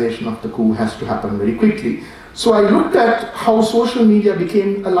normalization of the coup has to happen very quickly. So I looked at how social media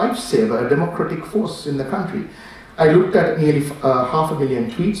became a lifesaver, a democratic force in the country. I looked at nearly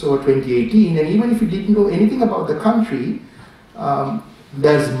 500,000 tweets over 2018, and even if you didn't know anything about the country,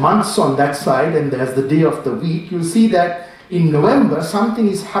 there's months on that side and there's the day of the week, you'll see that in November something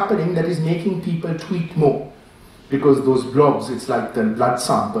is happening that is making people tweet more. Because those blobs, it's like the blood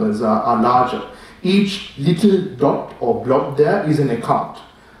samples are larger. Each little dot or blob there is an account.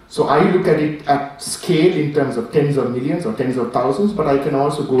 So I look at it at scale in terms of tens of millions or tens of thousands, but I can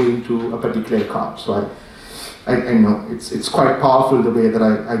also go into a particular account. So I know it's quite powerful the way that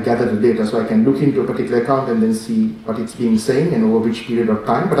I gather the data, so I can look into a particular account and then see what it's being saying and over which period of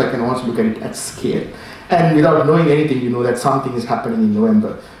time, but I can also look at it at scale. And without knowing anything, you know that something is happening in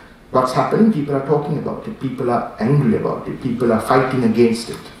November. What's happening? People are talking about it. People are angry about it. People are fighting against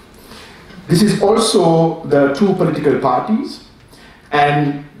it. This is also the two political parties,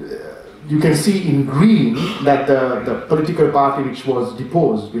 and you can see in green that the political party which was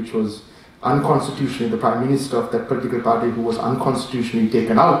deposed, which was unconstitutionally, the prime minister of that political party who was unconstitutionally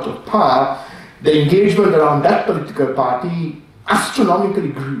taken out of power, the engagement around that political party astronomically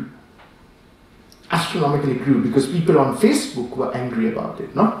grew. Astronomically grew because people on Facebook were angry about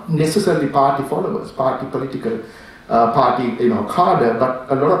it, not necessarily party followers, political cadre, but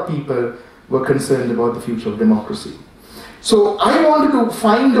a lot of people were concerned about the future of democracy. So I wanted to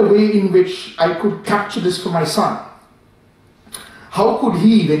find a way in which I could capture this for my son. How could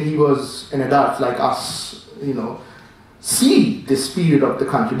he, when he was an adult like us, see this period of the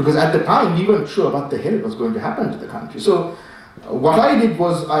country? Because at the time, we weren't sure what the hell was going to happen to the country. So what I did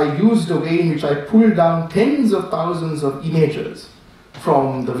was I used a way in which I pulled down tens of thousands of images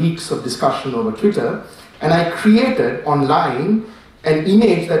from the weeks of discussion over Twitter, and I created online an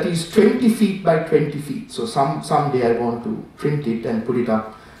image that is 20 feet by 20 feet. So someday I want to print it and put it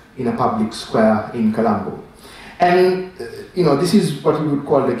up in a public square in Colombo. And this is what we would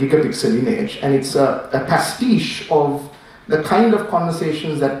call the gigapixel image, and it's a pastiche of the kind of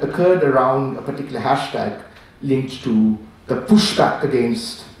conversations that occurred around a particular hashtag linked to the pushback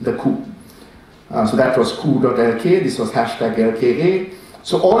against the coup. So that was coup.lk, this was hashtag LKA.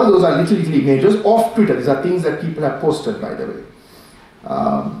 So all of those are little images off Twitter. These are things that people have posted, by the way.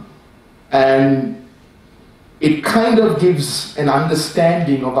 And And it kind of gives an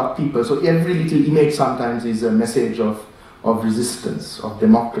understanding of what people, so every little image sometimes is a message of resistance, of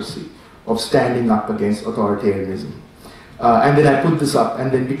democracy, of standing up against authoritarianism. And then I put this up,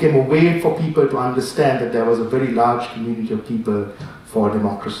 and then became a way for people to understand that there was a very large community of people for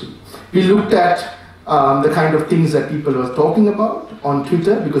democracy. We looked at the kind of things that people were talking about on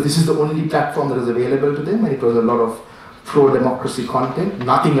Twitter, because this is the only platform that is available to them, and it was a lot of pro-democracy content,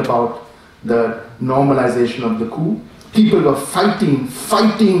 nothing about the normalization of the coup. People were fighting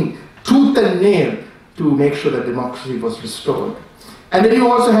tooth and nail to make sure that democracy was restored. And then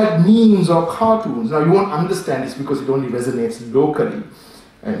you also had memes or cartoons. Now you won't understand this because it only resonates locally.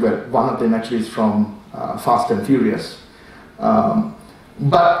 Well, one of them actually is from Fast and Furious.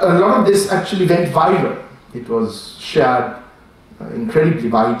 But a lot of this actually went viral. It was shared incredibly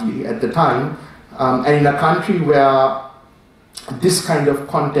widely at the time. And in a country where this kind of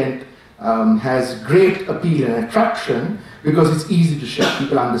content has great appeal and attraction, because it's easy to share,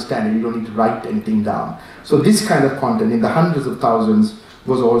 people understand it, you don't need to write anything down. So this kind of content in the hundreds of thousands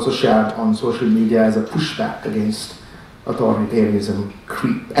was also shared on social media as a pushback against authoritarianism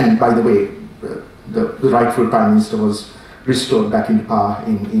creep. And by the way, the rightful Prime Minister was restored back into power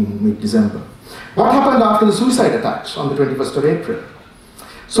in mid-December. What happened after the suicide attacks on the 21st of April?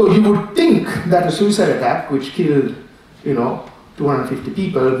 So you would think that a suicide attack, which killed, 250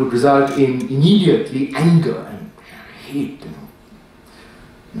 people, would result in immediately anger and hate,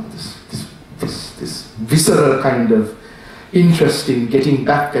 this visceral kind of interest in getting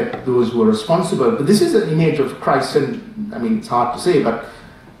back at those who are responsible. But this is an image of Christ, and I mean, it's hard to say,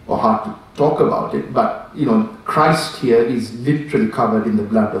 or hard to talk about it, but Christ here is literally covered in the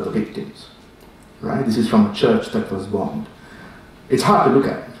blood of the victims, right? This is from a church that was bombed. It's hard to look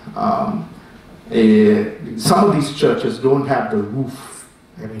at. Some of these churches don't have the roof.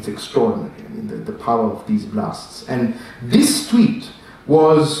 I mean, it's extraordinary. I mean, the power of these blasts. And this tweet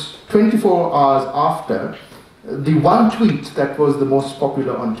was 24 hours after the one tweet that was the most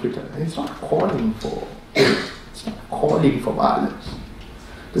popular on Twitter. And it's not calling for hate. It's not calling for violence.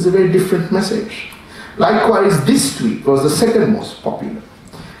 There's a very different message. Likewise, this tweet was the second most popular.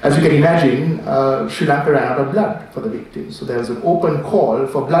 As you can imagine, Sri Lanka ran out of blood for the victims. So there was an open call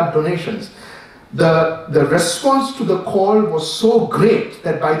for blood donations. The response to the call was so great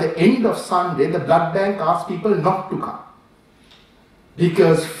that by the end of Sunday, the blood bank asked people not to come.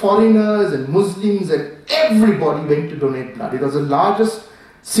 Because foreigners and Muslims and everybody went to donate blood. It was the largest,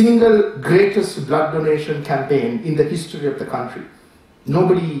 single greatest blood donation campaign in the history of the country.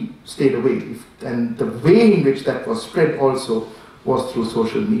 Nobody stayed away. And the way in which that was spread also was through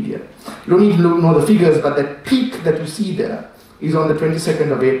social media. You don't need to know the figures, but that peak that you see there is on the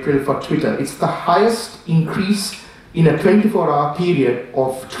 22nd of April for Twitter. It's the highest increase in a 24-hour period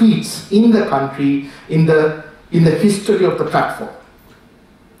of tweets in the country in the history of the platform.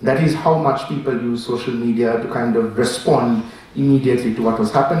 That is how much people use social media to kind of respond immediately to what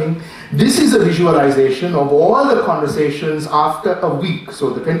was happening. This is a visualization of all the conversations after a week, so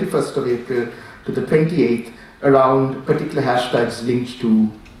the 21st of April to the 28th, around particular hashtags linked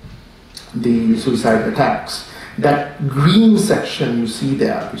to the suicide attacks. That green section you see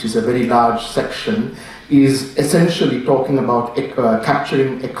there, which is a very large section, is essentially talking about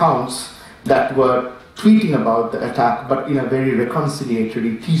capturing accounts that were tweeting about the attack, but in a very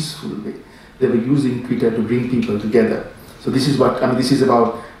reconciliatory, peaceful way. They were using Twitter to bring people together. So this is what, this is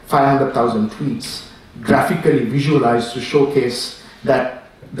about 500,000 tweets, graphically visualized to showcase that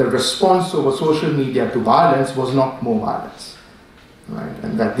the response over social media to violence was not more violence. Right?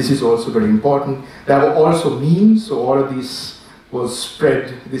 And that this is also very important. There were also memes, so all of this was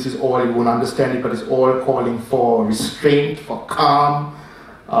spread. This is all, you won't understand it, but it's all calling for restraint, for calm,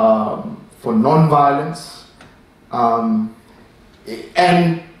 for non-violence.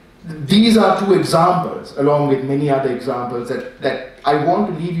 And these are two examples, along with many other examples, that I want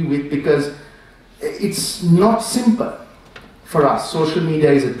to leave you with, because it's not simple for us. Social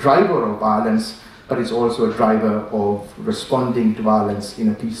media is a driver of violence, but it's also a driver of responding to violence in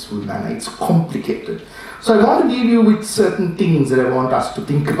a peaceful manner. It's complicated. So I want to leave you with certain things that I want us to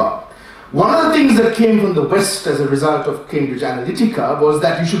think about. One of the things that came from the West as a result of Cambridge Analytica was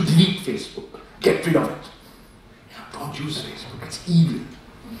that you should delete Facebook. Get rid of it. Don't use Facebook. It's evil.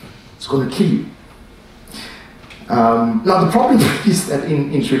 It's going to kill you. Now the problem is that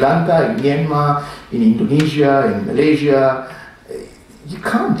in Sri Lanka, in Myanmar, in Indonesia, in Malaysia, you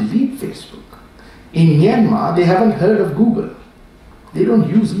can't delete Facebook. In Myanmar, they haven't heard of Google. They don't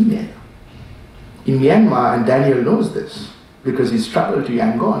use email. In Myanmar, and Daniel knows this, because he's traveled to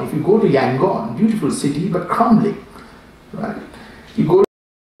Yangon. If you go to Yangon, beautiful city, but crumbling, right? You go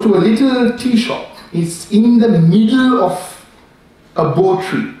to a little tea shop. It's in the middle of a bow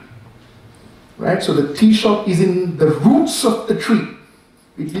tree. Right? So the tea shop is in the roots of the tree,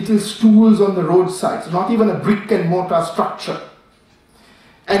 with little stools on the roadside. It's not even a brick and mortar structure.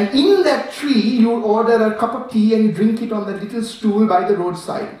 And in that tree, you order a cup of tea and you drink it on the little stool by the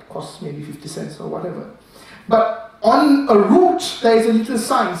roadside. It costs maybe 50 cents or whatever. But on a root, there is a little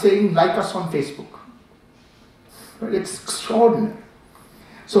sign saying, like us on Facebook. Right? It's extraordinary.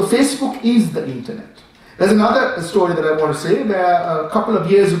 So Facebook is the internet. There's another story that I want to say, where a couple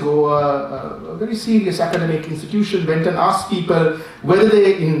of years ago, a very serious academic institution went and asked people whether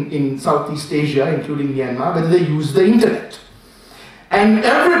they, in Southeast Asia, including Myanmar, whether they use the internet. And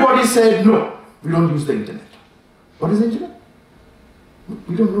everybody said, no, we don't use the internet. What is the internet?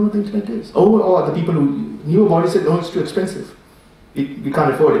 We don't know what the internet is. Or the people who knew about it said, no, it's too expensive. We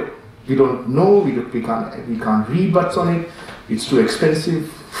can't afford it. We don't know, we can't read what's on it. It's too expensive.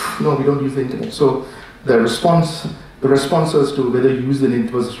 No, we don't use the internet. So the responses to whether you use the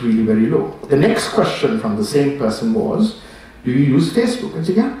internet was really very low. The next question from the same person was, do you use Facebook? I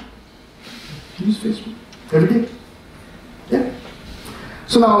said, yeah, I use Facebook every day. Yeah.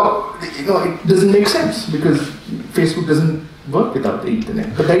 So now, it doesn't make sense because Facebook doesn't work without the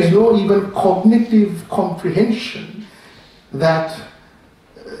internet. But there is no even cognitive comprehension that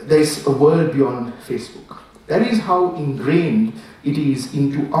there is a world beyond Facebook. That is how ingrained it is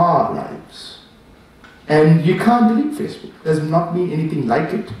into our lives. And you can't delete Facebook. There's not been anything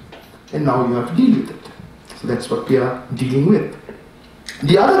like it. And now you have to deal with it. So that's what we are dealing with.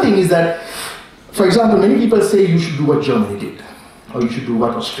 The other thing is that, for example, many people say you should do what Germany did, or you should do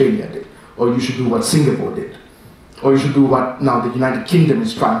what Australia did, or you should do what Singapore did, or you should do what now the United Kingdom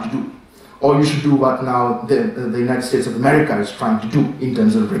is trying to do, or you should do what now the United States of America is trying to do in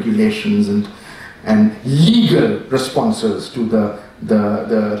terms of regulations and legal responses to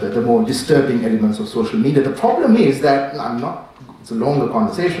the more disturbing elements of social media. The problem is that, it's a longer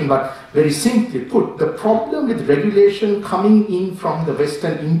conversation, but very simply put, the problem with regulation coming in from the West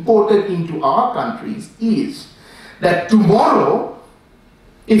and imported into our countries is that tomorrow,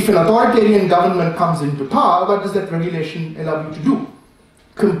 if an authoritarian government comes into power, what does that regulation allow you to do?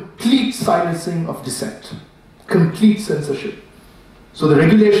 Complete silencing of dissent, complete censorship. So the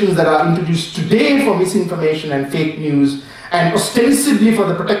regulations that are introduced today for misinformation and fake news, and ostensibly for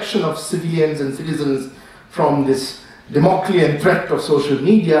the protection of civilians and citizens from this Damoclean threat of social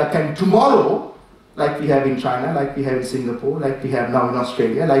media, can tomorrow, like we have in China, like we have in Singapore, like we have now in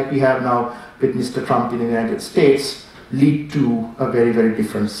Australia, like we have now with Mr. Trump in the United States, lead to a very, very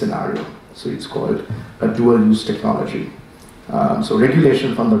different scenario. So it's called a dual-use technology. So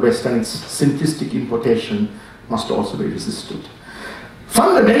regulation from the West and its simplistic importation must also be resisted.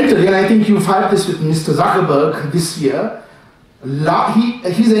 Fundamentally, and I think you've had this with Mr. Zuckerberg this year,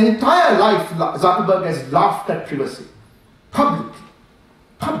 his entire life, Zuckerberg has laughed at privacy. Publicly.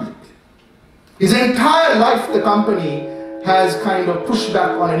 His entire life, the company has kind of pushed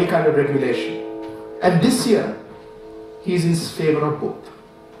back on any kind of regulation. And this year, he's in favor of both.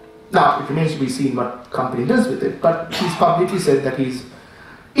 Now, it remains to be seen what company does with it, but he's publicly said that he's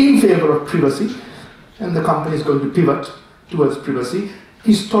in favor of privacy, and the company is going to pivot towards privacy.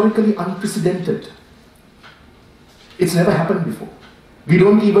 Historically unprecedented. It's never happened before. We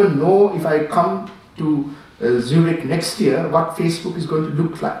don't even know, if I come to Zurich next year, what Facebook is going to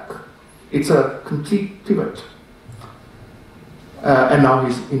look like. It's a complete pivot. And now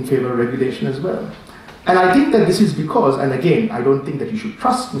he's in favor of regulation as well. And I think that this is because, and again, I don't think that you should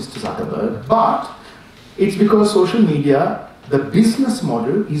trust Mr. Zuckerberg, but it's because social media, the business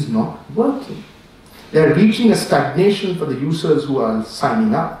model is not working. They're reaching a stagnation for the users who are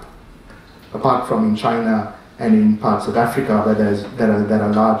signing up, apart from in China and in parts of Africa where there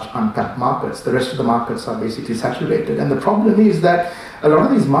are large untapped markets. The rest of the markets are basically saturated. And the problem is that a lot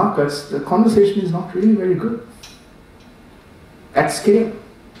of these markets, the conversation is not really very good at scale.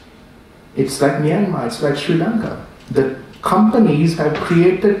 It's like Myanmar, it's like Sri Lanka. The companies have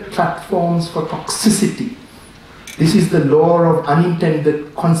created platforms for toxicity. This is the law of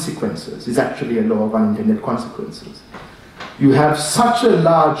unintended consequences. It's actually a law of unintended consequences. You have such a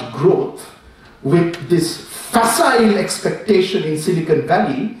large growth with this facile expectation in Silicon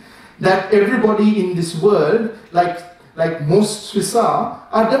Valley that everybody in this world, like most Swiss are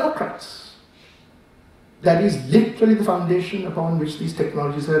Democrats. That is literally the foundation upon which these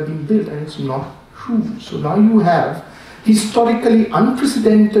technologies have been built, and it's not true. So now you have historically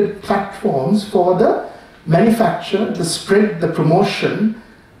unprecedented platforms for the manufacture, the spread, the promotion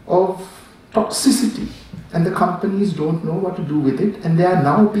of toxicity. And the companies don't know what to do with it, and they are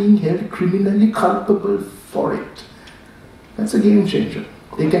now being held criminally culpable for it. That's a game changer.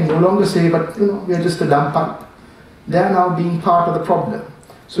 They can no longer say, but we are just a dumb pipe. They are now being part of the problem.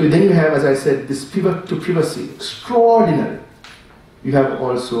 So then you have, as I said, this pivot to privacy, extraordinary. You have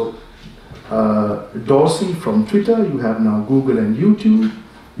also Dorsey from Twitter, you have now Google and YouTube,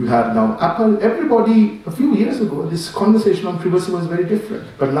 you have now Apple. Everybody, a few years ago, this conversation on privacy was very different.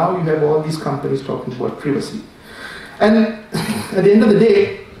 But now you have all these companies talking about privacy. And at the end of the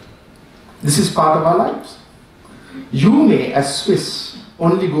day, this is part of our lives. You may, as Swiss,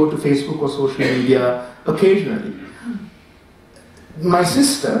 only go to Facebook or social media occasionally. My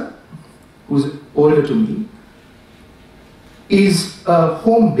sister, who's older to me, is a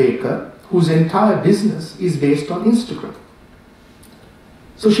home baker whose entire business is based on Instagram.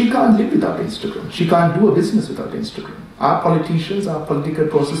 So she can't live without Instagram. She can't do a business without Instagram. Our politicians, our political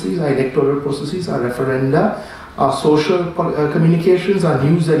processes, our electoral processes, our referenda, our social communications, our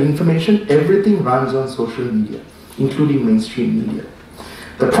news and information, everything runs on social media, including mainstream media.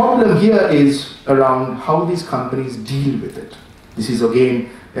 The problem here is around how these companies deal with it. This is again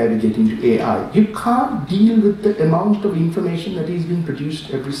where we get into AI. You can't deal with the amount of information that is being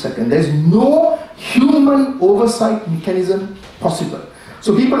produced every second. There's no human oversight mechanism possible.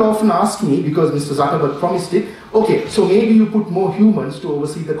 So people often ask me, because Mr. Zuckerberg promised it, okay, so maybe you put more humans to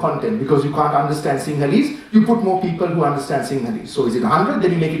oversee the content because you can't understand Sinhalese, you put more people who understand Sinhalese. So is it 100,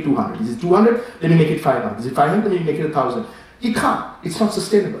 then you make it 200. Is it 200, then you make it 500. Is it 500, then you make it 1,000. You can't. It's not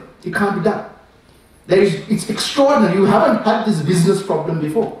sustainable. It can't be done. It's extraordinary. You haven't had this business problem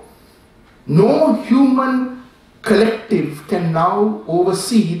before. No human collective can now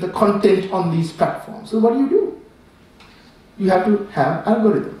oversee the content on these platforms. So what do? You have to have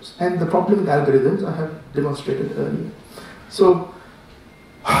algorithms. And the problem with algorithms I have demonstrated earlier. So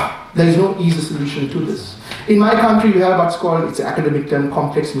there is no easy solution to this. In my country, you have what's called, it's an academic term,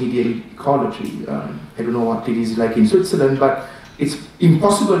 complex media ecology. I don't know what it is like in Switzerland, but it's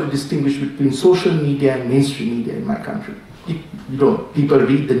impossible to distinguish between social media and mainstream media in my country. People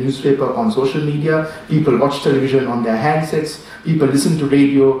read the newspaper on social media, people watch television on their handsets, people listen to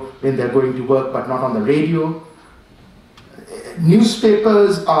radio when they're going to work but not on the radio.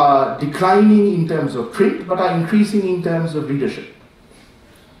 Newspapers are declining in terms of print but are increasing in terms of readership.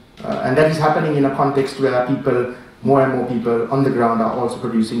 And that is happening in a context where more and more people on the ground are also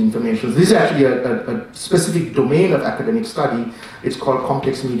producing information. This is actually a specific domain of academic study. It's called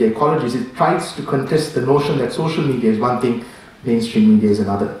complex media ecologies. It tries to contest the notion that social media is one thing, mainstream media is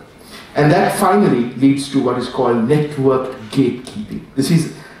another. And that finally leads to what is called networked gatekeeping. This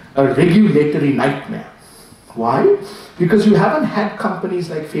is a regulatory nightmare. Why? Because you haven't had companies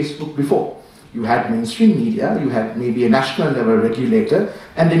like Facebook before. You had mainstream media, you had maybe a national level regulator,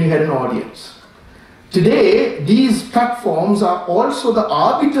 and then you had an audience. Today, these platforms are also the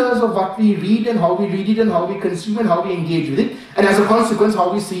arbiters of what we read and how we read it and how we consume and how we engage with it, and as a consequence,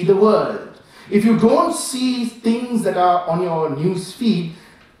 how we see the world. If you don't see things that are on your news feed,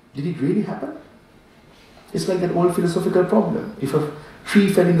 did it really happen? It's like that old philosophical problem. If a tree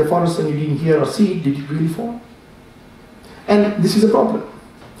fell in the forest and you didn't hear or see it, did it really fall? And this is a problem.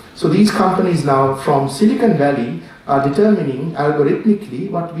 So these companies now from Silicon Valley are determining algorithmically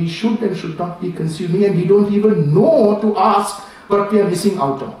what we should and should not be consuming, and we don't even know to ask what we are missing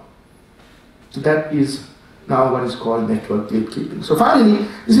out on. So that is now what is called network gatekeeping. So finally,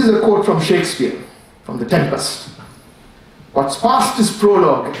 this is a quote from Shakespeare, from The Tempest. What's past is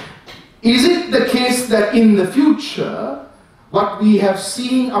prologue. Is it the case that in the future, what we have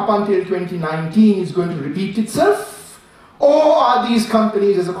seen up until 2019 is going to repeat itself? Or are these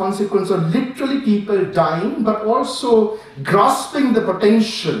companies, as a consequence of literally people dying, but also grasping the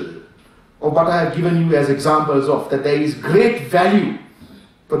potential of what I have given you as examples of, that there is great value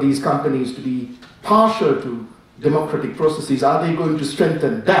for these companies to be partial to democratic processes? Are they going to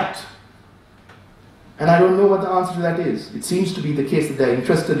strengthen that? And I don't know what the answer to that is. It seems to be the case that they're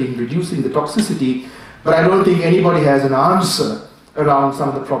interested in reducing the toxicity, but I don't think anybody has an answer around some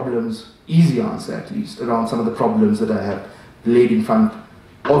of the problems, easy answer at least, around some of the problems that I have laid in front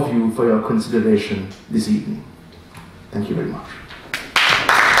of you for your consideration this evening. Thank you very much.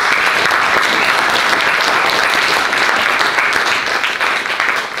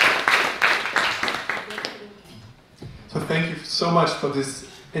 So thank you so much for this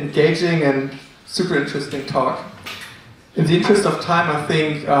engaging and super interesting talk. In the interest of time, I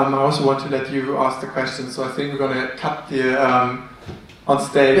think I also want to let you ask the questions, so I think we're going to cut the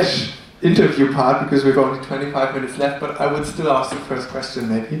on-stage interview part because we've only 25 minutes left, but I would still ask the first question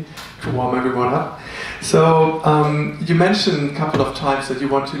maybe to warm everyone up. So you mentioned a couple of times that you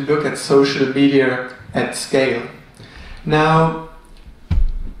want to look at social media at scale. Now,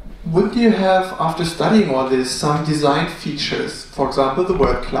 wouldn't you have, after studying all this, some design features, for example, the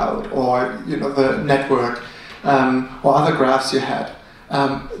word cloud, or the network, or other graphs you had,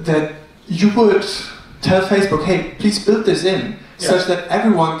 that you would tell Facebook, hey, please build this in, such that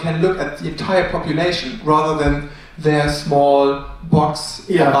everyone can look at the entire population rather than their small box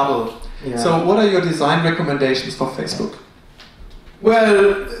or bubble. Yeah. So what are your design recommendations for Facebook?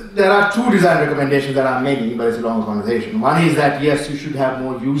 Well, there are two design recommendations. There are many, but it's a long conversation. One is that, yes, you should have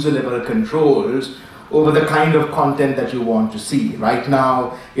more user-level controls over the kind of content that you want to see. Right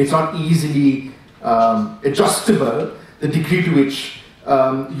now, it's not easily adjustable, the degree to which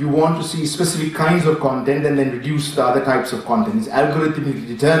you want to see specific kinds of content and then reduce the other types of content. It's algorithmically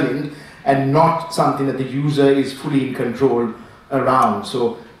determined and not something that the user is fully in control around.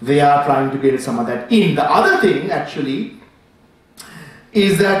 So they are trying to build some of that in. The other thing, actually,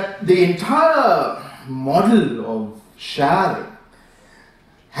 is that the entire model of sharing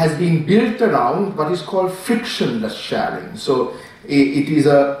has been built around what is called frictionless sharing. So it is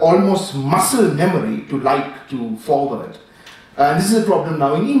a almost muscle memory to like, to forward. And this is a problem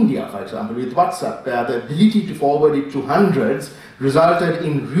now in India, for example, with WhatsApp, where the ability to forward it to hundreds resulted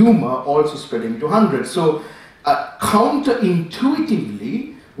in rumor also spreading to hundreds. So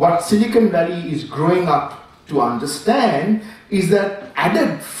counterintuitively, what Silicon Valley is growing up to understand is that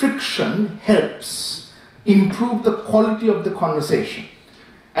added friction helps improve the quality of the conversation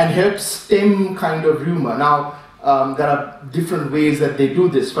and helps stem kind of rumor. Now, there are different ways that they do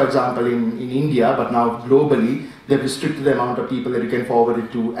this. For example, in India, but now globally, they've restricted the amount of people that you can forward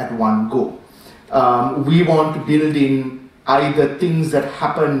it to at one go. We want to build in either things that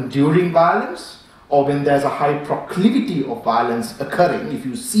happen during violence or when there's a high proclivity of violence occurring. If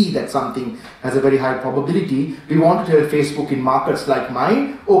you see that something has a very high probability, we want to tell Facebook in markets like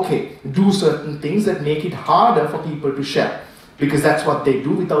mine, okay, do certain things that make it harder for people to share, because that's what they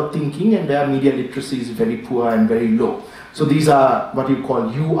do without thinking, and their media literacy is very poor and very low. So these are what you call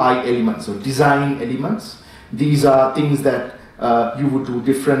UI elements, or design elements. These are things that you would do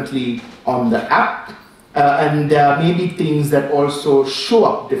differently on the app. And there may be things that also show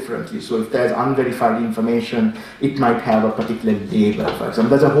up differently. So if there's unverified information, it might have a particular label, for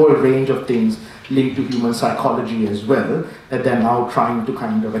example. There's a whole range of things linked to human psychology as well that they're now trying to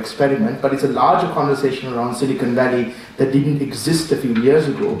kind of experiment. But it's a larger conversation around Silicon Valley that didn't exist a few years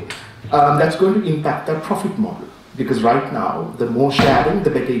ago that's going to impact their profit model. Because right now, the more sharing, the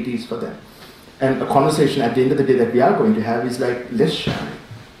better it is for them. And a conversation at the end of the day that we are going to have is like less sharing,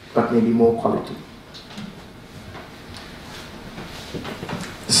 but maybe more quality.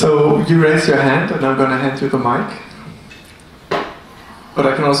 So you raise your hand, and I'm going to hand you the mic. But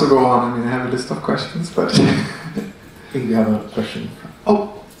I can also go on. I mean, I have a list of questions, but... I think we have a question.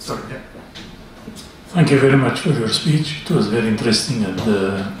 Oh, sorry. Yeah. Thank you very much for your speech. It was very interesting and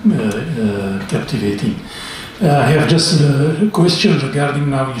captivating. I have just a question regarding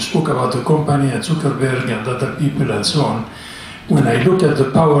now, you spoke about the company and Zuckerberg and other people and so on. When I look at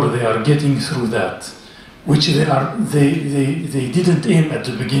the power they are getting through that, which they didn't aim at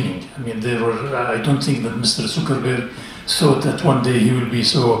the beginning. I mean, I don't think that Mr. Zuckerberg thought that one day he will be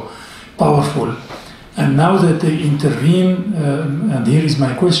so powerful. And now that they intervene, and here is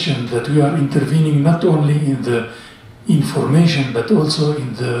my question, that we are intervening not only in the information, but also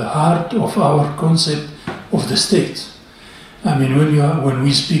in the heart of our concept of the state. I mean, when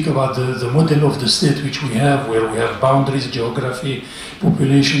we speak about the model of the state which we have, where we have boundaries, geography,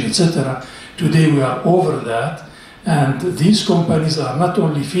 population, etc., today we are over that, and these companies are not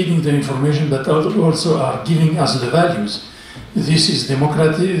only feeding the information, but also are giving us the values. This is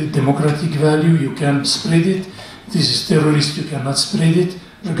democratic value, you can spread it. This is terrorist, you cannot spread it,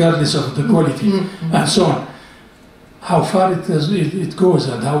 regardless of the quality, and so on. How far it goes,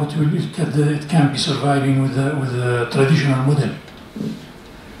 and how it can be surviving with the traditional model.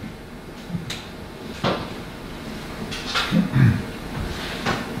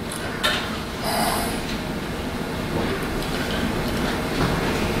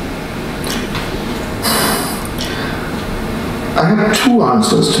 I have two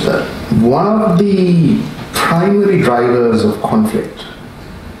answers to that. One of the primary drivers of conflict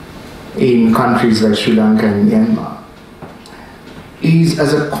in countries like Sri Lanka and Myanmar is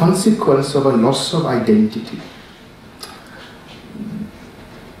as a consequence of a loss of identity.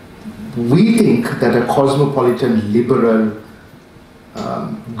 We think that a cosmopolitan, liberal,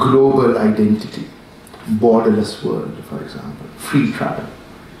 global identity, borderless world, for example, free travel,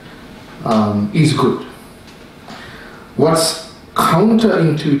 is good. What's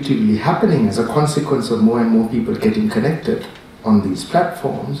counterintuitively happening as a consequence of more and more people getting connected on these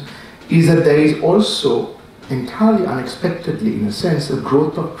platforms is that there is also entirely unexpectedly, in a sense, a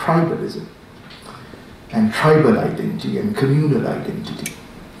growth of tribalism and tribal identity and communal identity.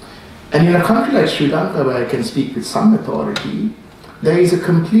 And in a country like Sri Lanka, where I can speak with some authority, there is a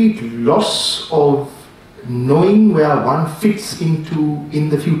complete loss of knowing where one fits into in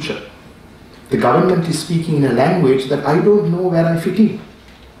the future. The government is speaking in a language that I don't know where I fit in.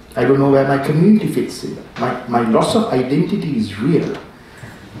 I don't know where my community fits in. My loss of identity is real.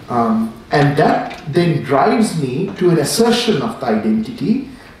 And that then drives me to an assertion of the identity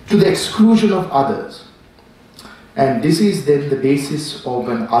to the exclusion of others. And this is then the basis of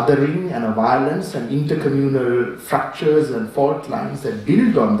an othering and a violence and intercommunal fractures and fault lines that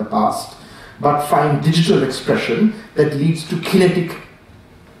build on the past but find digital expression that leads to kinetic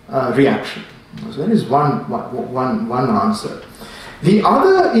reaction. So that is one answer. The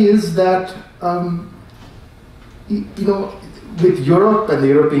other is that, with Europe and the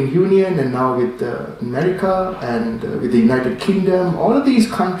European Union and now with America and with the United Kingdom, all of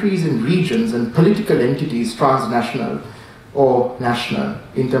these countries and regions and political entities, transnational or national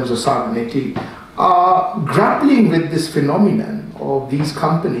in terms of sovereignty, are grappling with this phenomenon of these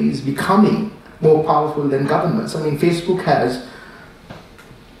companies becoming more powerful than governments. I mean, Facebook has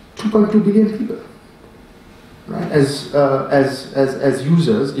 2.2 billion people, right, as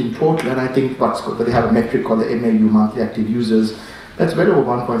users in total, and I think they have a metric called the MAU, monthly active users. That's well over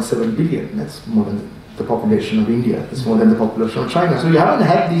 1.7 billion. That's more than the population of India. That's more than the population of China. So you haven't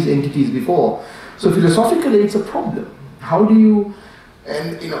had these entities before. So philosophically, it's a problem. How do you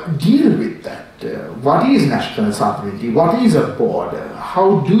deal with that? What is national sovereignty? What is a border?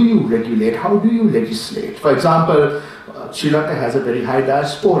 How do you regulate? How do you legislate? For example, Sri Lanka has a very high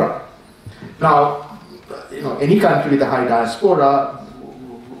diaspora. Now, any country with a high diaspora,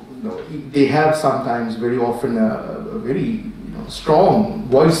 they have sometimes very often a very strong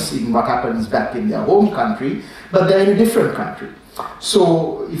voice in what happens back in their home country, but they're in a different country.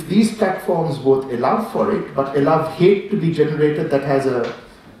 So if these platforms both allow for it, but allow hate to be generated that has a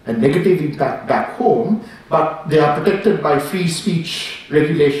negative impact back home, but they are protected by free speech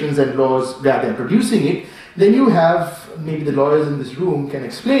regulations and laws where they're producing it, then you have, maybe the lawyers in this room can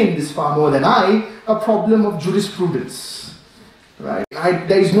explain this far more than I, a problem of jurisprudence. Right?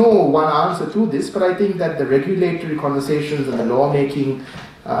 There is no one answer to this, but I think that the regulatory conversations and the lawmaking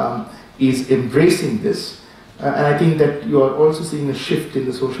is embracing this. And I think that you are also seeing a shift in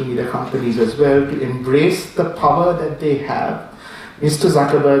the social media companies as well to embrace the power that they have. Mr.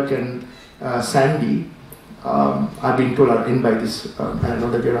 Zuckerberg and Sandy, I've been told I'll end by this, I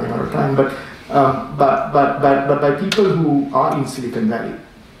know that we're running out of time, but by people who are in Silicon Valley.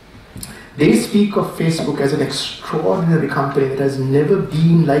 They speak of Facebook as an extraordinary company that has never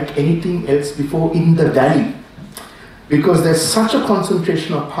been like anything else before in the Valley. Because there's such a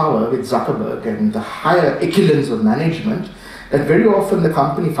concentration of power with Zuckerberg and the higher echelons of management that very often the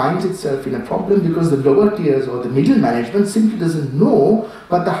company finds itself in a problem because the lower tiers or the middle management simply doesn't know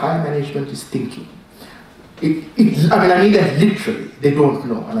what the higher management is thinking. I mean that literally, they don't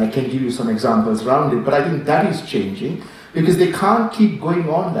know, and I can give you some examples around it, but I think that is changing because they can't keep going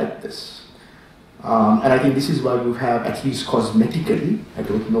on like this. And I think this is why you have, at least cosmetically, I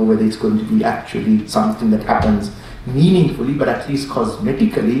don't know whether it's going to be actually something that happens meaningfully, but at least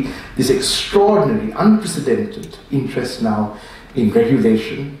cosmetically, this extraordinary, unprecedented interest now in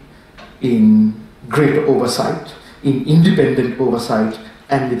regulation, in greater oversight, in independent oversight,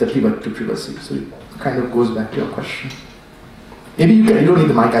 and with a pivot to privacy. So it kind of goes back to your question. Maybe you don't need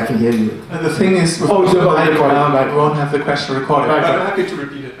the mic, I can hear you. And the thing is, we won't have the question recorded, but I'm happy to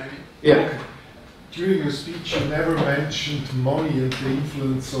repeat it maybe. Yeah. Okay. During your speech, you never mentioned money and the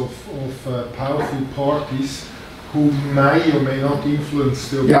influence of powerful parties who may or may not influence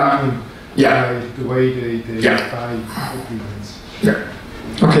the opinion by the way they buy opinions. Yeah.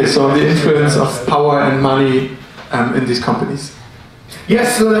 Okay, so the influence of power and money in these companies.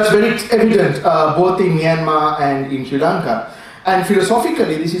 Yes, so that's very evident both in Myanmar and in Sri Lanka. And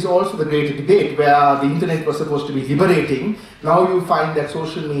philosophically, this is also the greater debate where the internet was supposed to be liberating. Now you find that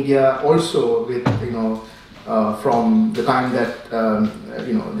social media also, with from the time that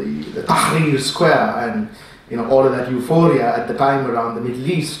the Tahrir Square and all of that euphoria at the time around the Middle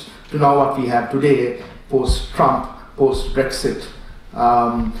East to now what we have today, post-Trump, post-Brexit.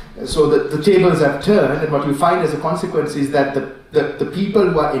 So the tables have turned, and what you find as a consequence is that the people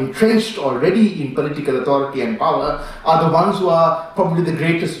who are entrenched already in political authority and power are the ones who are probably the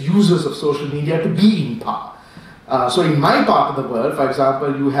greatest users of social media to be in power. So in my part of the world, for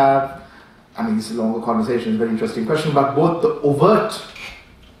example, you have, I mean, this is a longer conversation, very interesting question, but both the overt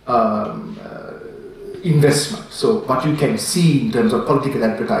investment, so what you can see in terms of political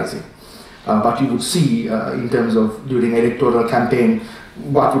advertising, but you would see in terms of during electoral campaign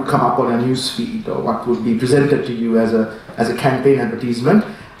what would come up on a news feed or what would be presented to you as a campaign advertisement,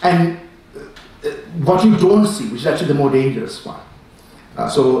 and what you don't see, which is actually the more dangerous one.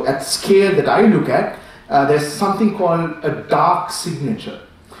 So at scale that I look at, there's something called a dark signature,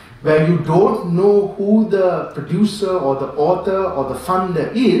 where you don't know who the producer or the author or the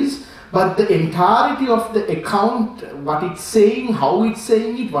funder is, but the entirety of the account, what it's saying, how it's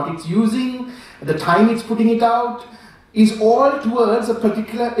saying it, what it's using, the time it's putting it out, is all towards a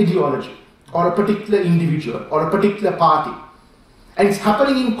particular ideology or a particular individual or a particular party. And it's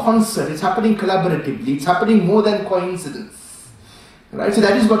happening in concert, it's happening collaboratively, it's happening more than coincidence. Right? So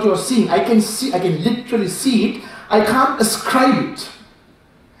that is what you're seeing. I can literally see it. I can't ascribe it.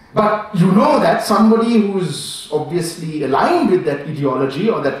 But you know that somebody who's obviously aligned with that ideology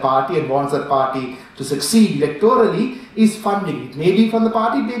or that party and wants that party to succeed electorally is funding it. Maybe from the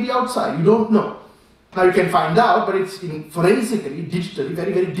party, maybe outside. You don't know. Now you can find out, but it's forensically, digitally,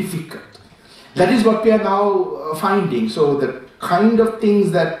 very, very difficult. That is what we are now finding. So the kind of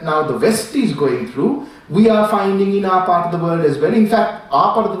things that now the West is going through, we are finding in our part of the world as well. In fact,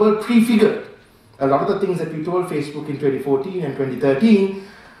 our part of the world prefigured a lot of the things that we told Facebook in 2014 and 2013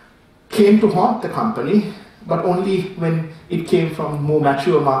 came to haunt the company, but only when it came from more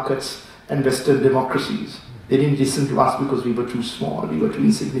mature markets and Western democracies. They didn't listen to us because we were too small, we were too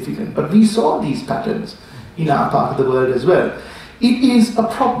insignificant. But we saw these patterns in our part of the world as well. It is a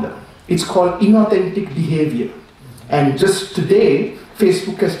problem. It's called inauthentic behavior. And just today,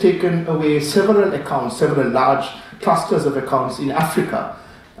 Facebook has taken away several accounts, several large clusters of accounts in Africa,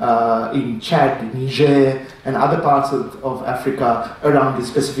 in Chad, Niger, and other parts of Africa around this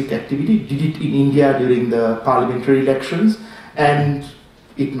specific activity. Did it in India during the parliamentary elections, and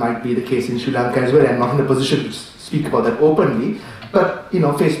it might be the case in Sri Lanka as well. I'm not in a position to speak about that openly, but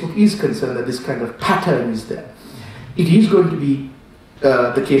Facebook is concerned that this kind of pattern is there. It is going to be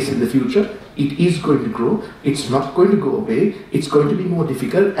the case in the future. It is going to grow. It's not going to go away. It's going to be more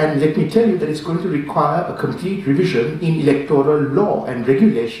difficult. And let me tell you that it's going to require a complete revision in electoral law and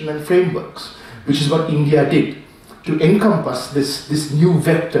regulation and frameworks, which is what India did to encompass this new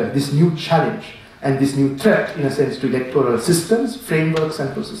vector, this new challenge, and this new threat, in a sense, to electoral systems, frameworks,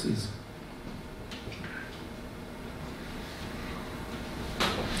 and processes.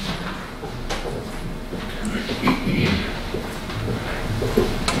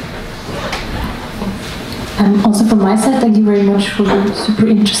 Also from my side, thank you very much for the super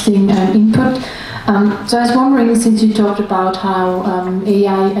interesting input. So I was wondering, since you talked about how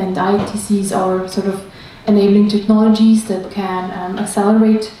AI and ITCs are sort of enabling technologies that can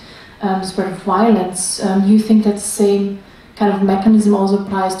accelerate spread of violence, you think that the same kind of mechanism also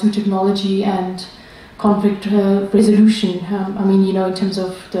applies to technology and conflict resolution? I mean, in terms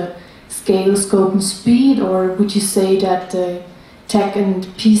of the scale, scope, and speed, or would you say that the tech and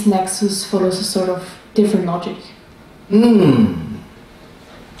peace nexus follows a sort of different logic?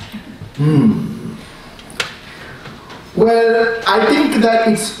 Well, I think that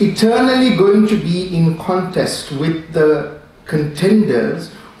it's eternally going to be in contest with the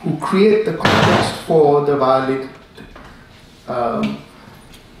contenders who create the context for the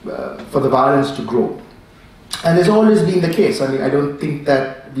violence to grow. And there's always been the case. I mean, I don't think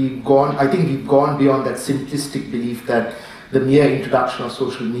that I think we've gone beyond that simplistic belief that the mere introduction of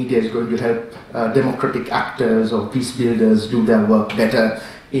social media is going to help democratic actors or peace builders do their work better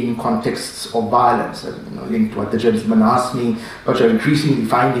in contexts of violence. Linked to what the gentleman asked me, but you're increasingly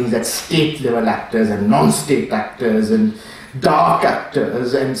finding that state-level actors and non-state actors and dark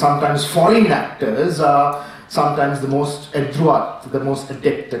actors and sometimes foreign actors are sometimes the most adroit, the most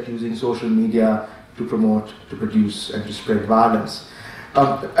adept at using social media to promote, to produce, and to spread violence.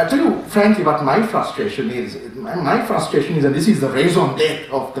 I'll tell you frankly what my frustration is. My frustration is, and this is the raison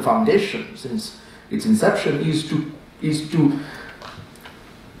d'etre of the foundation since its inception, is to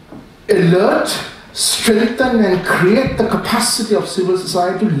alert, strengthen, and create the capacity of civil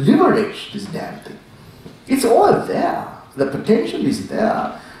society to liberate this damn thing. It's all there. The potential is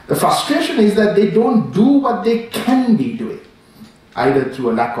there. The frustration is that they don't do what they can be doing, either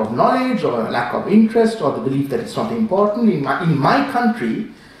through a lack of knowledge or a lack of interest or the belief that it's not important. In my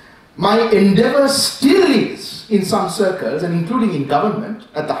country, my endeavor still is, in some circles, and including in government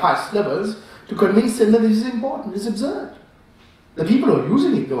at the highest levels, to convince them that this is important, this is absurd. The people who are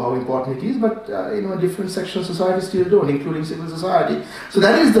using it know how important it is, but different sections of society still don't, including civil society. So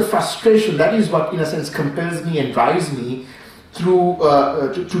that is the frustration. That is what, in a sense, compels me and drives me through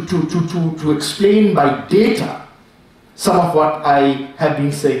to explain by data some of what I have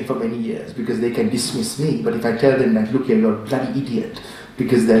been saying for many years, because they can dismiss me, but if I tell them that, look here, you're a bloody idiot,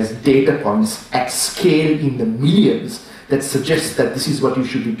 because there's data points at scale in the millions that suggest that this is what you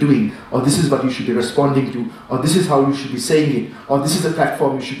should be doing, or this is what you should be responding to, or this is how you should be saying it, or this is the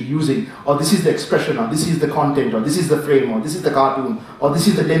platform you should be using, or this is the expression, or this is the content, or this is the frame, or this is the cartoon, or this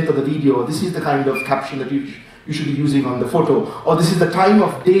is the length of the video, or this is the kind of caption that you should be using on the photo, or this is the time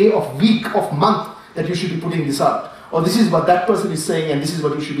of day, of week, of month that you should be putting this out. Or this is what that person is saying, and this is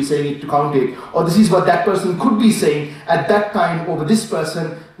what you should be saying to count it. Or this is what that person could be saying at that time over this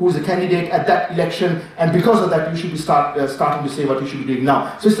person who is a candidate at that election, and because of that, you should be starting to say what you should be doing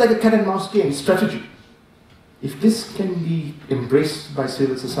now. So it's like a cat and mouse game, strategy. If this can be embraced by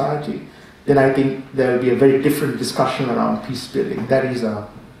civil society, then I think there will be a very different discussion around peace building. That is our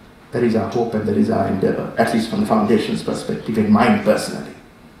hope, and that is our endeavor, at least from the Foundation's perspective, and mine personally.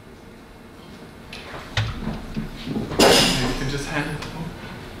 Just hand it over.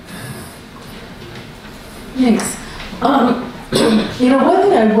 Thanks. One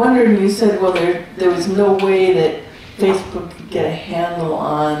thing I wondered, and you said, well, there was no way that Facebook could get a handle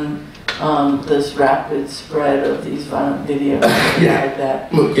on this rapid spread of these violent videos and things like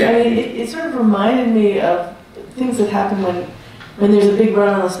that. Yeah. I mean, it sort of reminded me of things that happen when there's a big run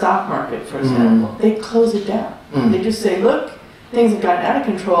on the stock market, for example. They close it down. They just say, look, things have gotten out of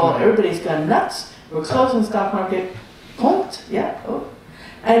control, everybody's gone nuts, we're closing the stock market. Point. Yeah. Oh.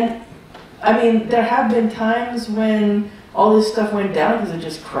 And I mean, there have been times when all this stuff went down because it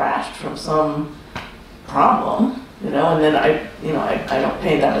just crashed from some problem, and then I don't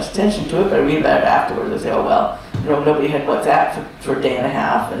pay that much attention to it, but I read about it afterwards. I say, oh well, nobody had WhatsApp for a day and a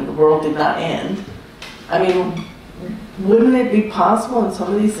half, and the world did not end. I mean, wouldn't it be possible in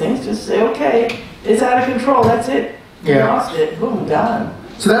some of these things just say, okay, it's out of control, that's it, you lost it, boom, gone.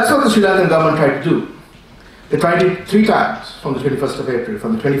 So that's what the Sri Lankan government tried to do. They tried it 3 times from the 21st of April.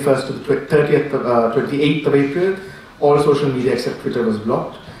 From the 21st to the 28th of April, all social media except Twitter was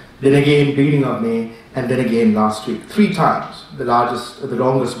blocked. Then again, beginning of May, and then again last week. 3 times. The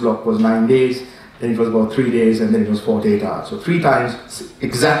longest block was 9 days, then it was about 3 days, and then it was 48 hours. So 3 times,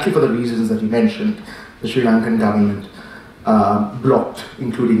 exactly for the reasons that you mentioned, the Sri Lankan government blocked,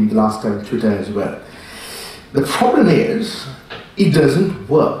 including the last time Twitter as well. The problem is, it doesn't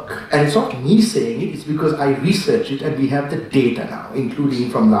work. And it's not me saying it, it's because I researched it and we have the data now, including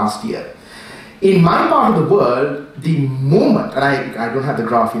from last year. In my part of the world, the moment, and I don't have the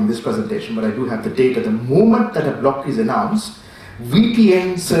graph in this presentation, but I do have the data, the moment that a block is announced,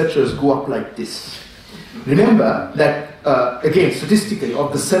 VPN searches go up like this. Remember that, again, statistically,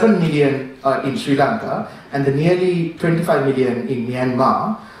 of the 7 million in Sri Lanka and the nearly 25 million in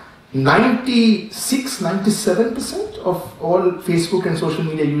Myanmar, 97% of all Facebook and social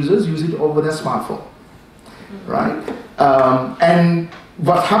media users use it over their smartphone, right? And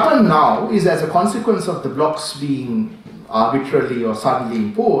what happened now is, as a consequence of the blocks being arbitrarily or suddenly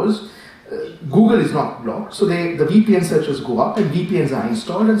imposed, Google is not blocked, so the VPN searches go up and VPNs are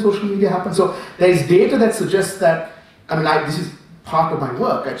installed and social media happens. So there is data that suggests that, this is part of my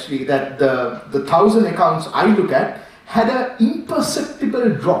work actually, that the 1,000 accounts I look at had an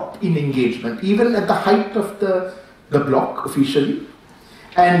imperceptible drop in engagement, even at the height of the block officially.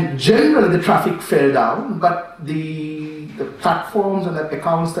 And generally the traffic fell down, but the platforms and the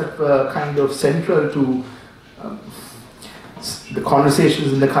accounts that were kind of central to the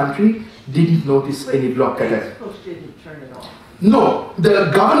conversations in the country didn't notice any block at all. Facebook didn't turn it off. No, the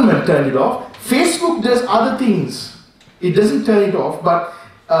government turned it off. Facebook does other things. It doesn't turn it off, but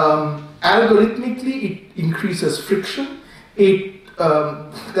algorithmically it increases friction. There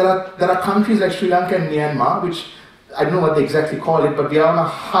are countries like Sri Lanka and Myanmar, which I don't know what they exactly call it, but they are on a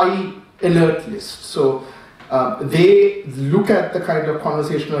high alert list. So they look at the kind of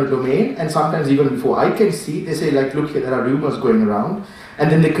conversational domain, and sometimes even before I can see, they say, like, look here, there are rumors going around. And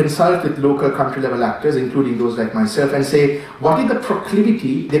then they consult with local country level actors, including those like myself, and say, what is the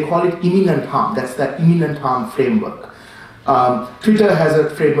proclivity? They call it imminent harm. That's the imminent harm framework. Twitter has a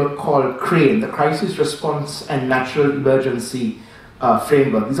framework called CRANE, the Crisis Response and Natural Emergency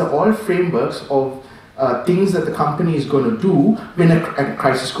Framework. These are all frameworks of things that the company is going to do when a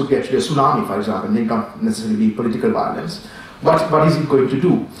crisis could be actually a tsunami, for example, may not necessarily be political violence. What is it going to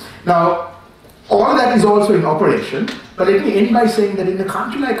do? Now, all that is also in operation, but let me end by saying that in a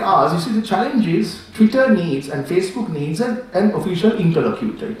country like ours, you see, the challenge is Twitter needs and Facebook needs an official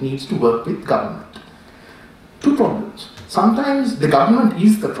interlocutor. It needs to work with government. 2 problems. Sometimes the government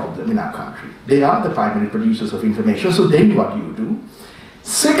is the problem in our country. They are the primary producers of information, so then what do you do?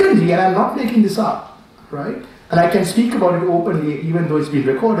 Secondly, and I'm not making this up, right? And I can speak about it openly even though it's been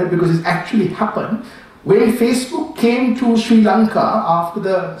recorded because it's actually happened. When Facebook came to Sri Lanka after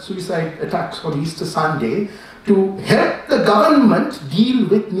the suicide attacks on Easter Sunday, to help the government deal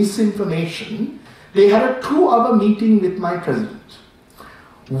with misinformation, they had a 2-hour meeting with my president.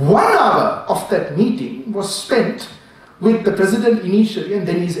 1 hour of that meeting was spent with the president initially and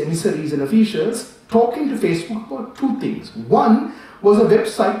then his emissaries and officials talking to Facebook about 2 things. One was a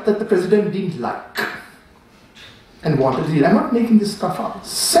website that the president didn't like and wanted to delete. I'm not making this stuff up.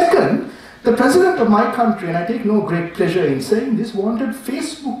 Second, the president of my country, and I take no great pleasure in saying this, wanted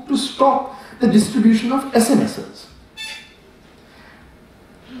Facebook to stop the distribution of SMSs.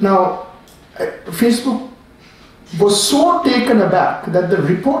 Now, Facebook was so taken aback that the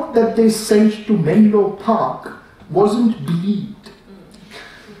report that they sent to Menlo Park wasn't believed.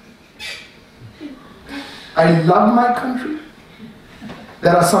 I love my country.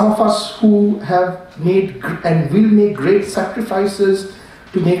 There are some of us who have made and will make great sacrifices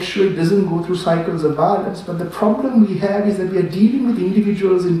to make sure it doesn't go through cycles of violence. But the problem we have is that we are dealing with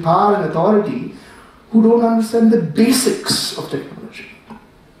individuals in power and authority who don't understand the basics of technology.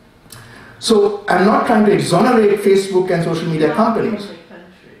 So I'm not trying to exonerate Facebook and social media companies.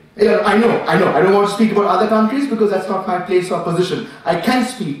 Yeah, I know. I don't want to speak about other countries because that's not my place or position. I can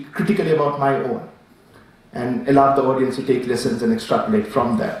speak critically about my own and allow the audience to take lessons and extrapolate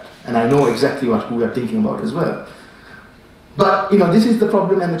from that. And I know exactly what we are thinking about as well. But this is the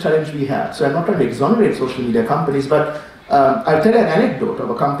problem and the challenge we have. So I'm not trying to exonerate social media companies, but I'll tell an anecdote of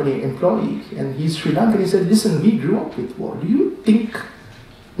a company employee, and he's Sri Lankan. He said, listen, we grew up with war. Do you think,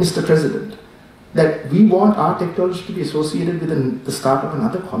 Mr. President, that we want our technology to be associated with the start of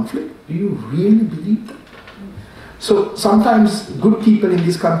another conflict? Do you really believe that? So sometimes good people in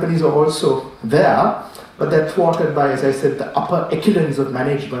these companies are also there, but they're thwarted by, as I said, the upper echelons of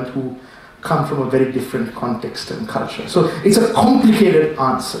management who come from a very different context and culture. So it's a complicated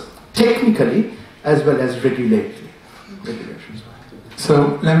answer, technically as well as regulations.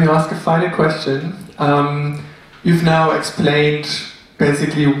 So let me ask a final question. You've now explained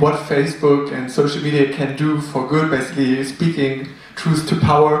basically what Facebook and social media can do for good, basically speaking truth to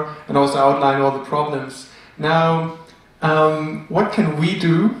power, and also outline all the problems. Now, what can we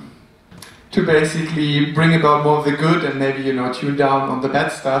do to basically bring about more of the good and maybe, tune down on the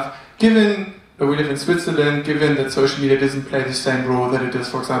bad stuff, given that we live in Switzerland, given that social media doesn't play the same role that it does,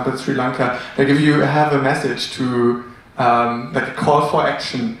 for example, in Sri Lanka? Like, if you have a message to, like a call for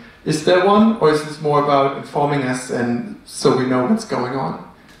action, is there one, or is this more about informing us and so we know what's going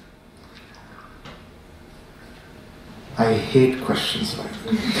on? I hate questions like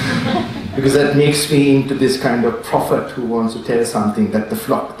that. Because that makes me into this kind of prophet who wants to tell something that the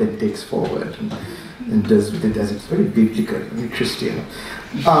flock then takes forward and does with it as it's very biblical, very Christian.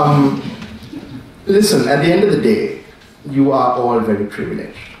 Listen, at the end of the day, you are all very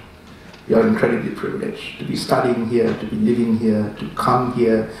privileged. You are incredibly privileged to be studying here, to be living here, to come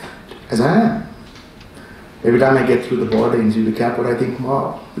here, as I am. Every time I get through the border in Zurich Airport, I think,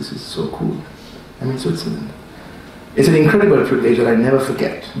 wow, this is so cool. I'm in Switzerland. It's an incredible privilege that I never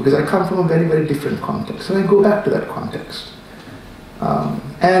forget, because I come from a very, very different context, and I go back to that context.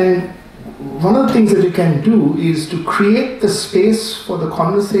 And one of the things that you can do is to create the space for the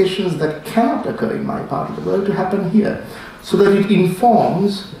conversations that cannot occur in my part of the world to happen here, so that it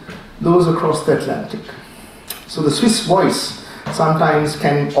informs those across the Atlantic. So the Swiss voice sometimes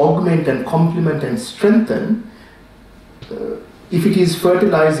can augment and complement and strengthen if it is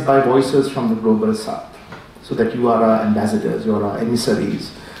fertilized by voices from the global south, so that you are our ambassadors, you are our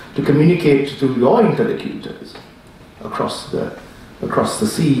emissaries, to communicate to your interlocutors across the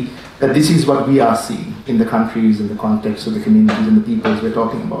sea that this is what we are seeing in the countries, in the context of the communities and the peoples we're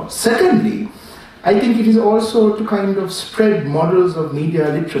talking about. Secondly, I think it is also to kind of spread models of media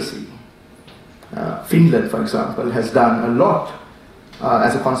literacy. Finland, for example, has done a lot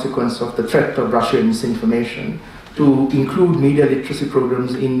as a consequence of the threat of Russian misinformation to include media literacy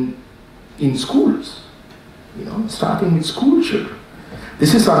programs in schools, starting with school children.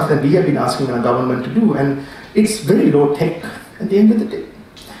 This is something that we have been asking our government to do, and it's very low tech at the end of the day.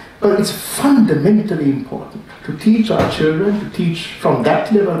 But it's fundamentally important to teach our children, to teach from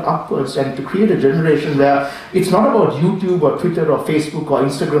that level upwards, and to create a generation where it's not about YouTube or Twitter or Facebook or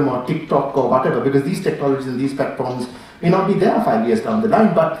Instagram or TikTok or whatever, because these technologies and these platforms may not be there 5 years down the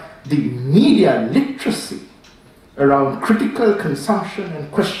line, but the media literacy around critical consumption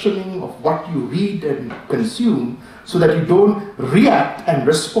and questioning of what you read and consume, so that you don't react and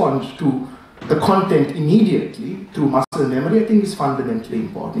respond to the content immediately through muscle memory, I think is fundamentally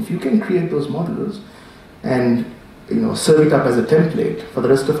important. If you can create those models and serve it up as a template for the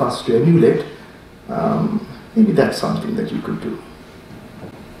rest of us to emulate, maybe that's something that you could do.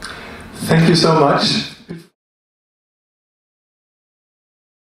 Thank you so much.